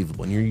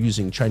unbelievable. And you're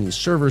using Chinese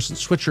servers and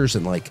switchers,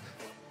 and like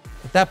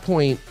at that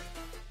point,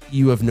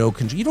 you have no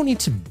control. You don't need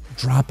to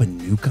drop a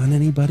nuke on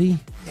anybody.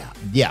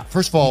 Yeah.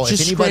 First of all, if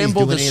anybody's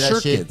doing any of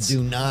that shit, circuits.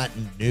 do not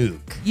nuke.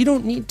 You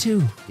don't need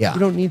to. Yeah. You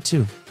don't need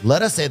to.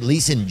 Let us at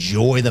least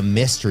enjoy the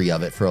mystery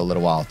of it for a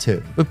little while,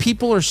 too. But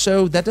people are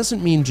that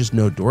doesn't mean just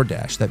no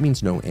DoorDash. That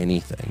means no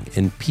anything.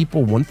 And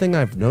people, one thing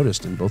I've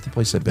noticed in both the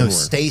places I've been No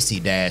Stacy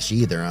Dash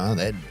either, huh?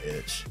 That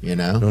bitch, you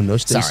know? No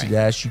Stacy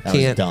Dash. You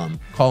can't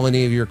call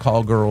any of your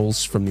call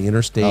girls from the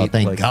interstate. Oh,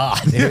 thank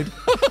God, dude.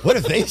 What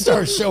if they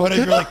start showing up?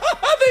 You're like,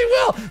 they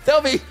will.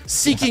 They'll be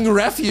seeking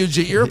refuge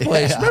at your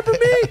place. Remember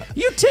me?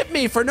 You tipped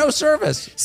me for no service.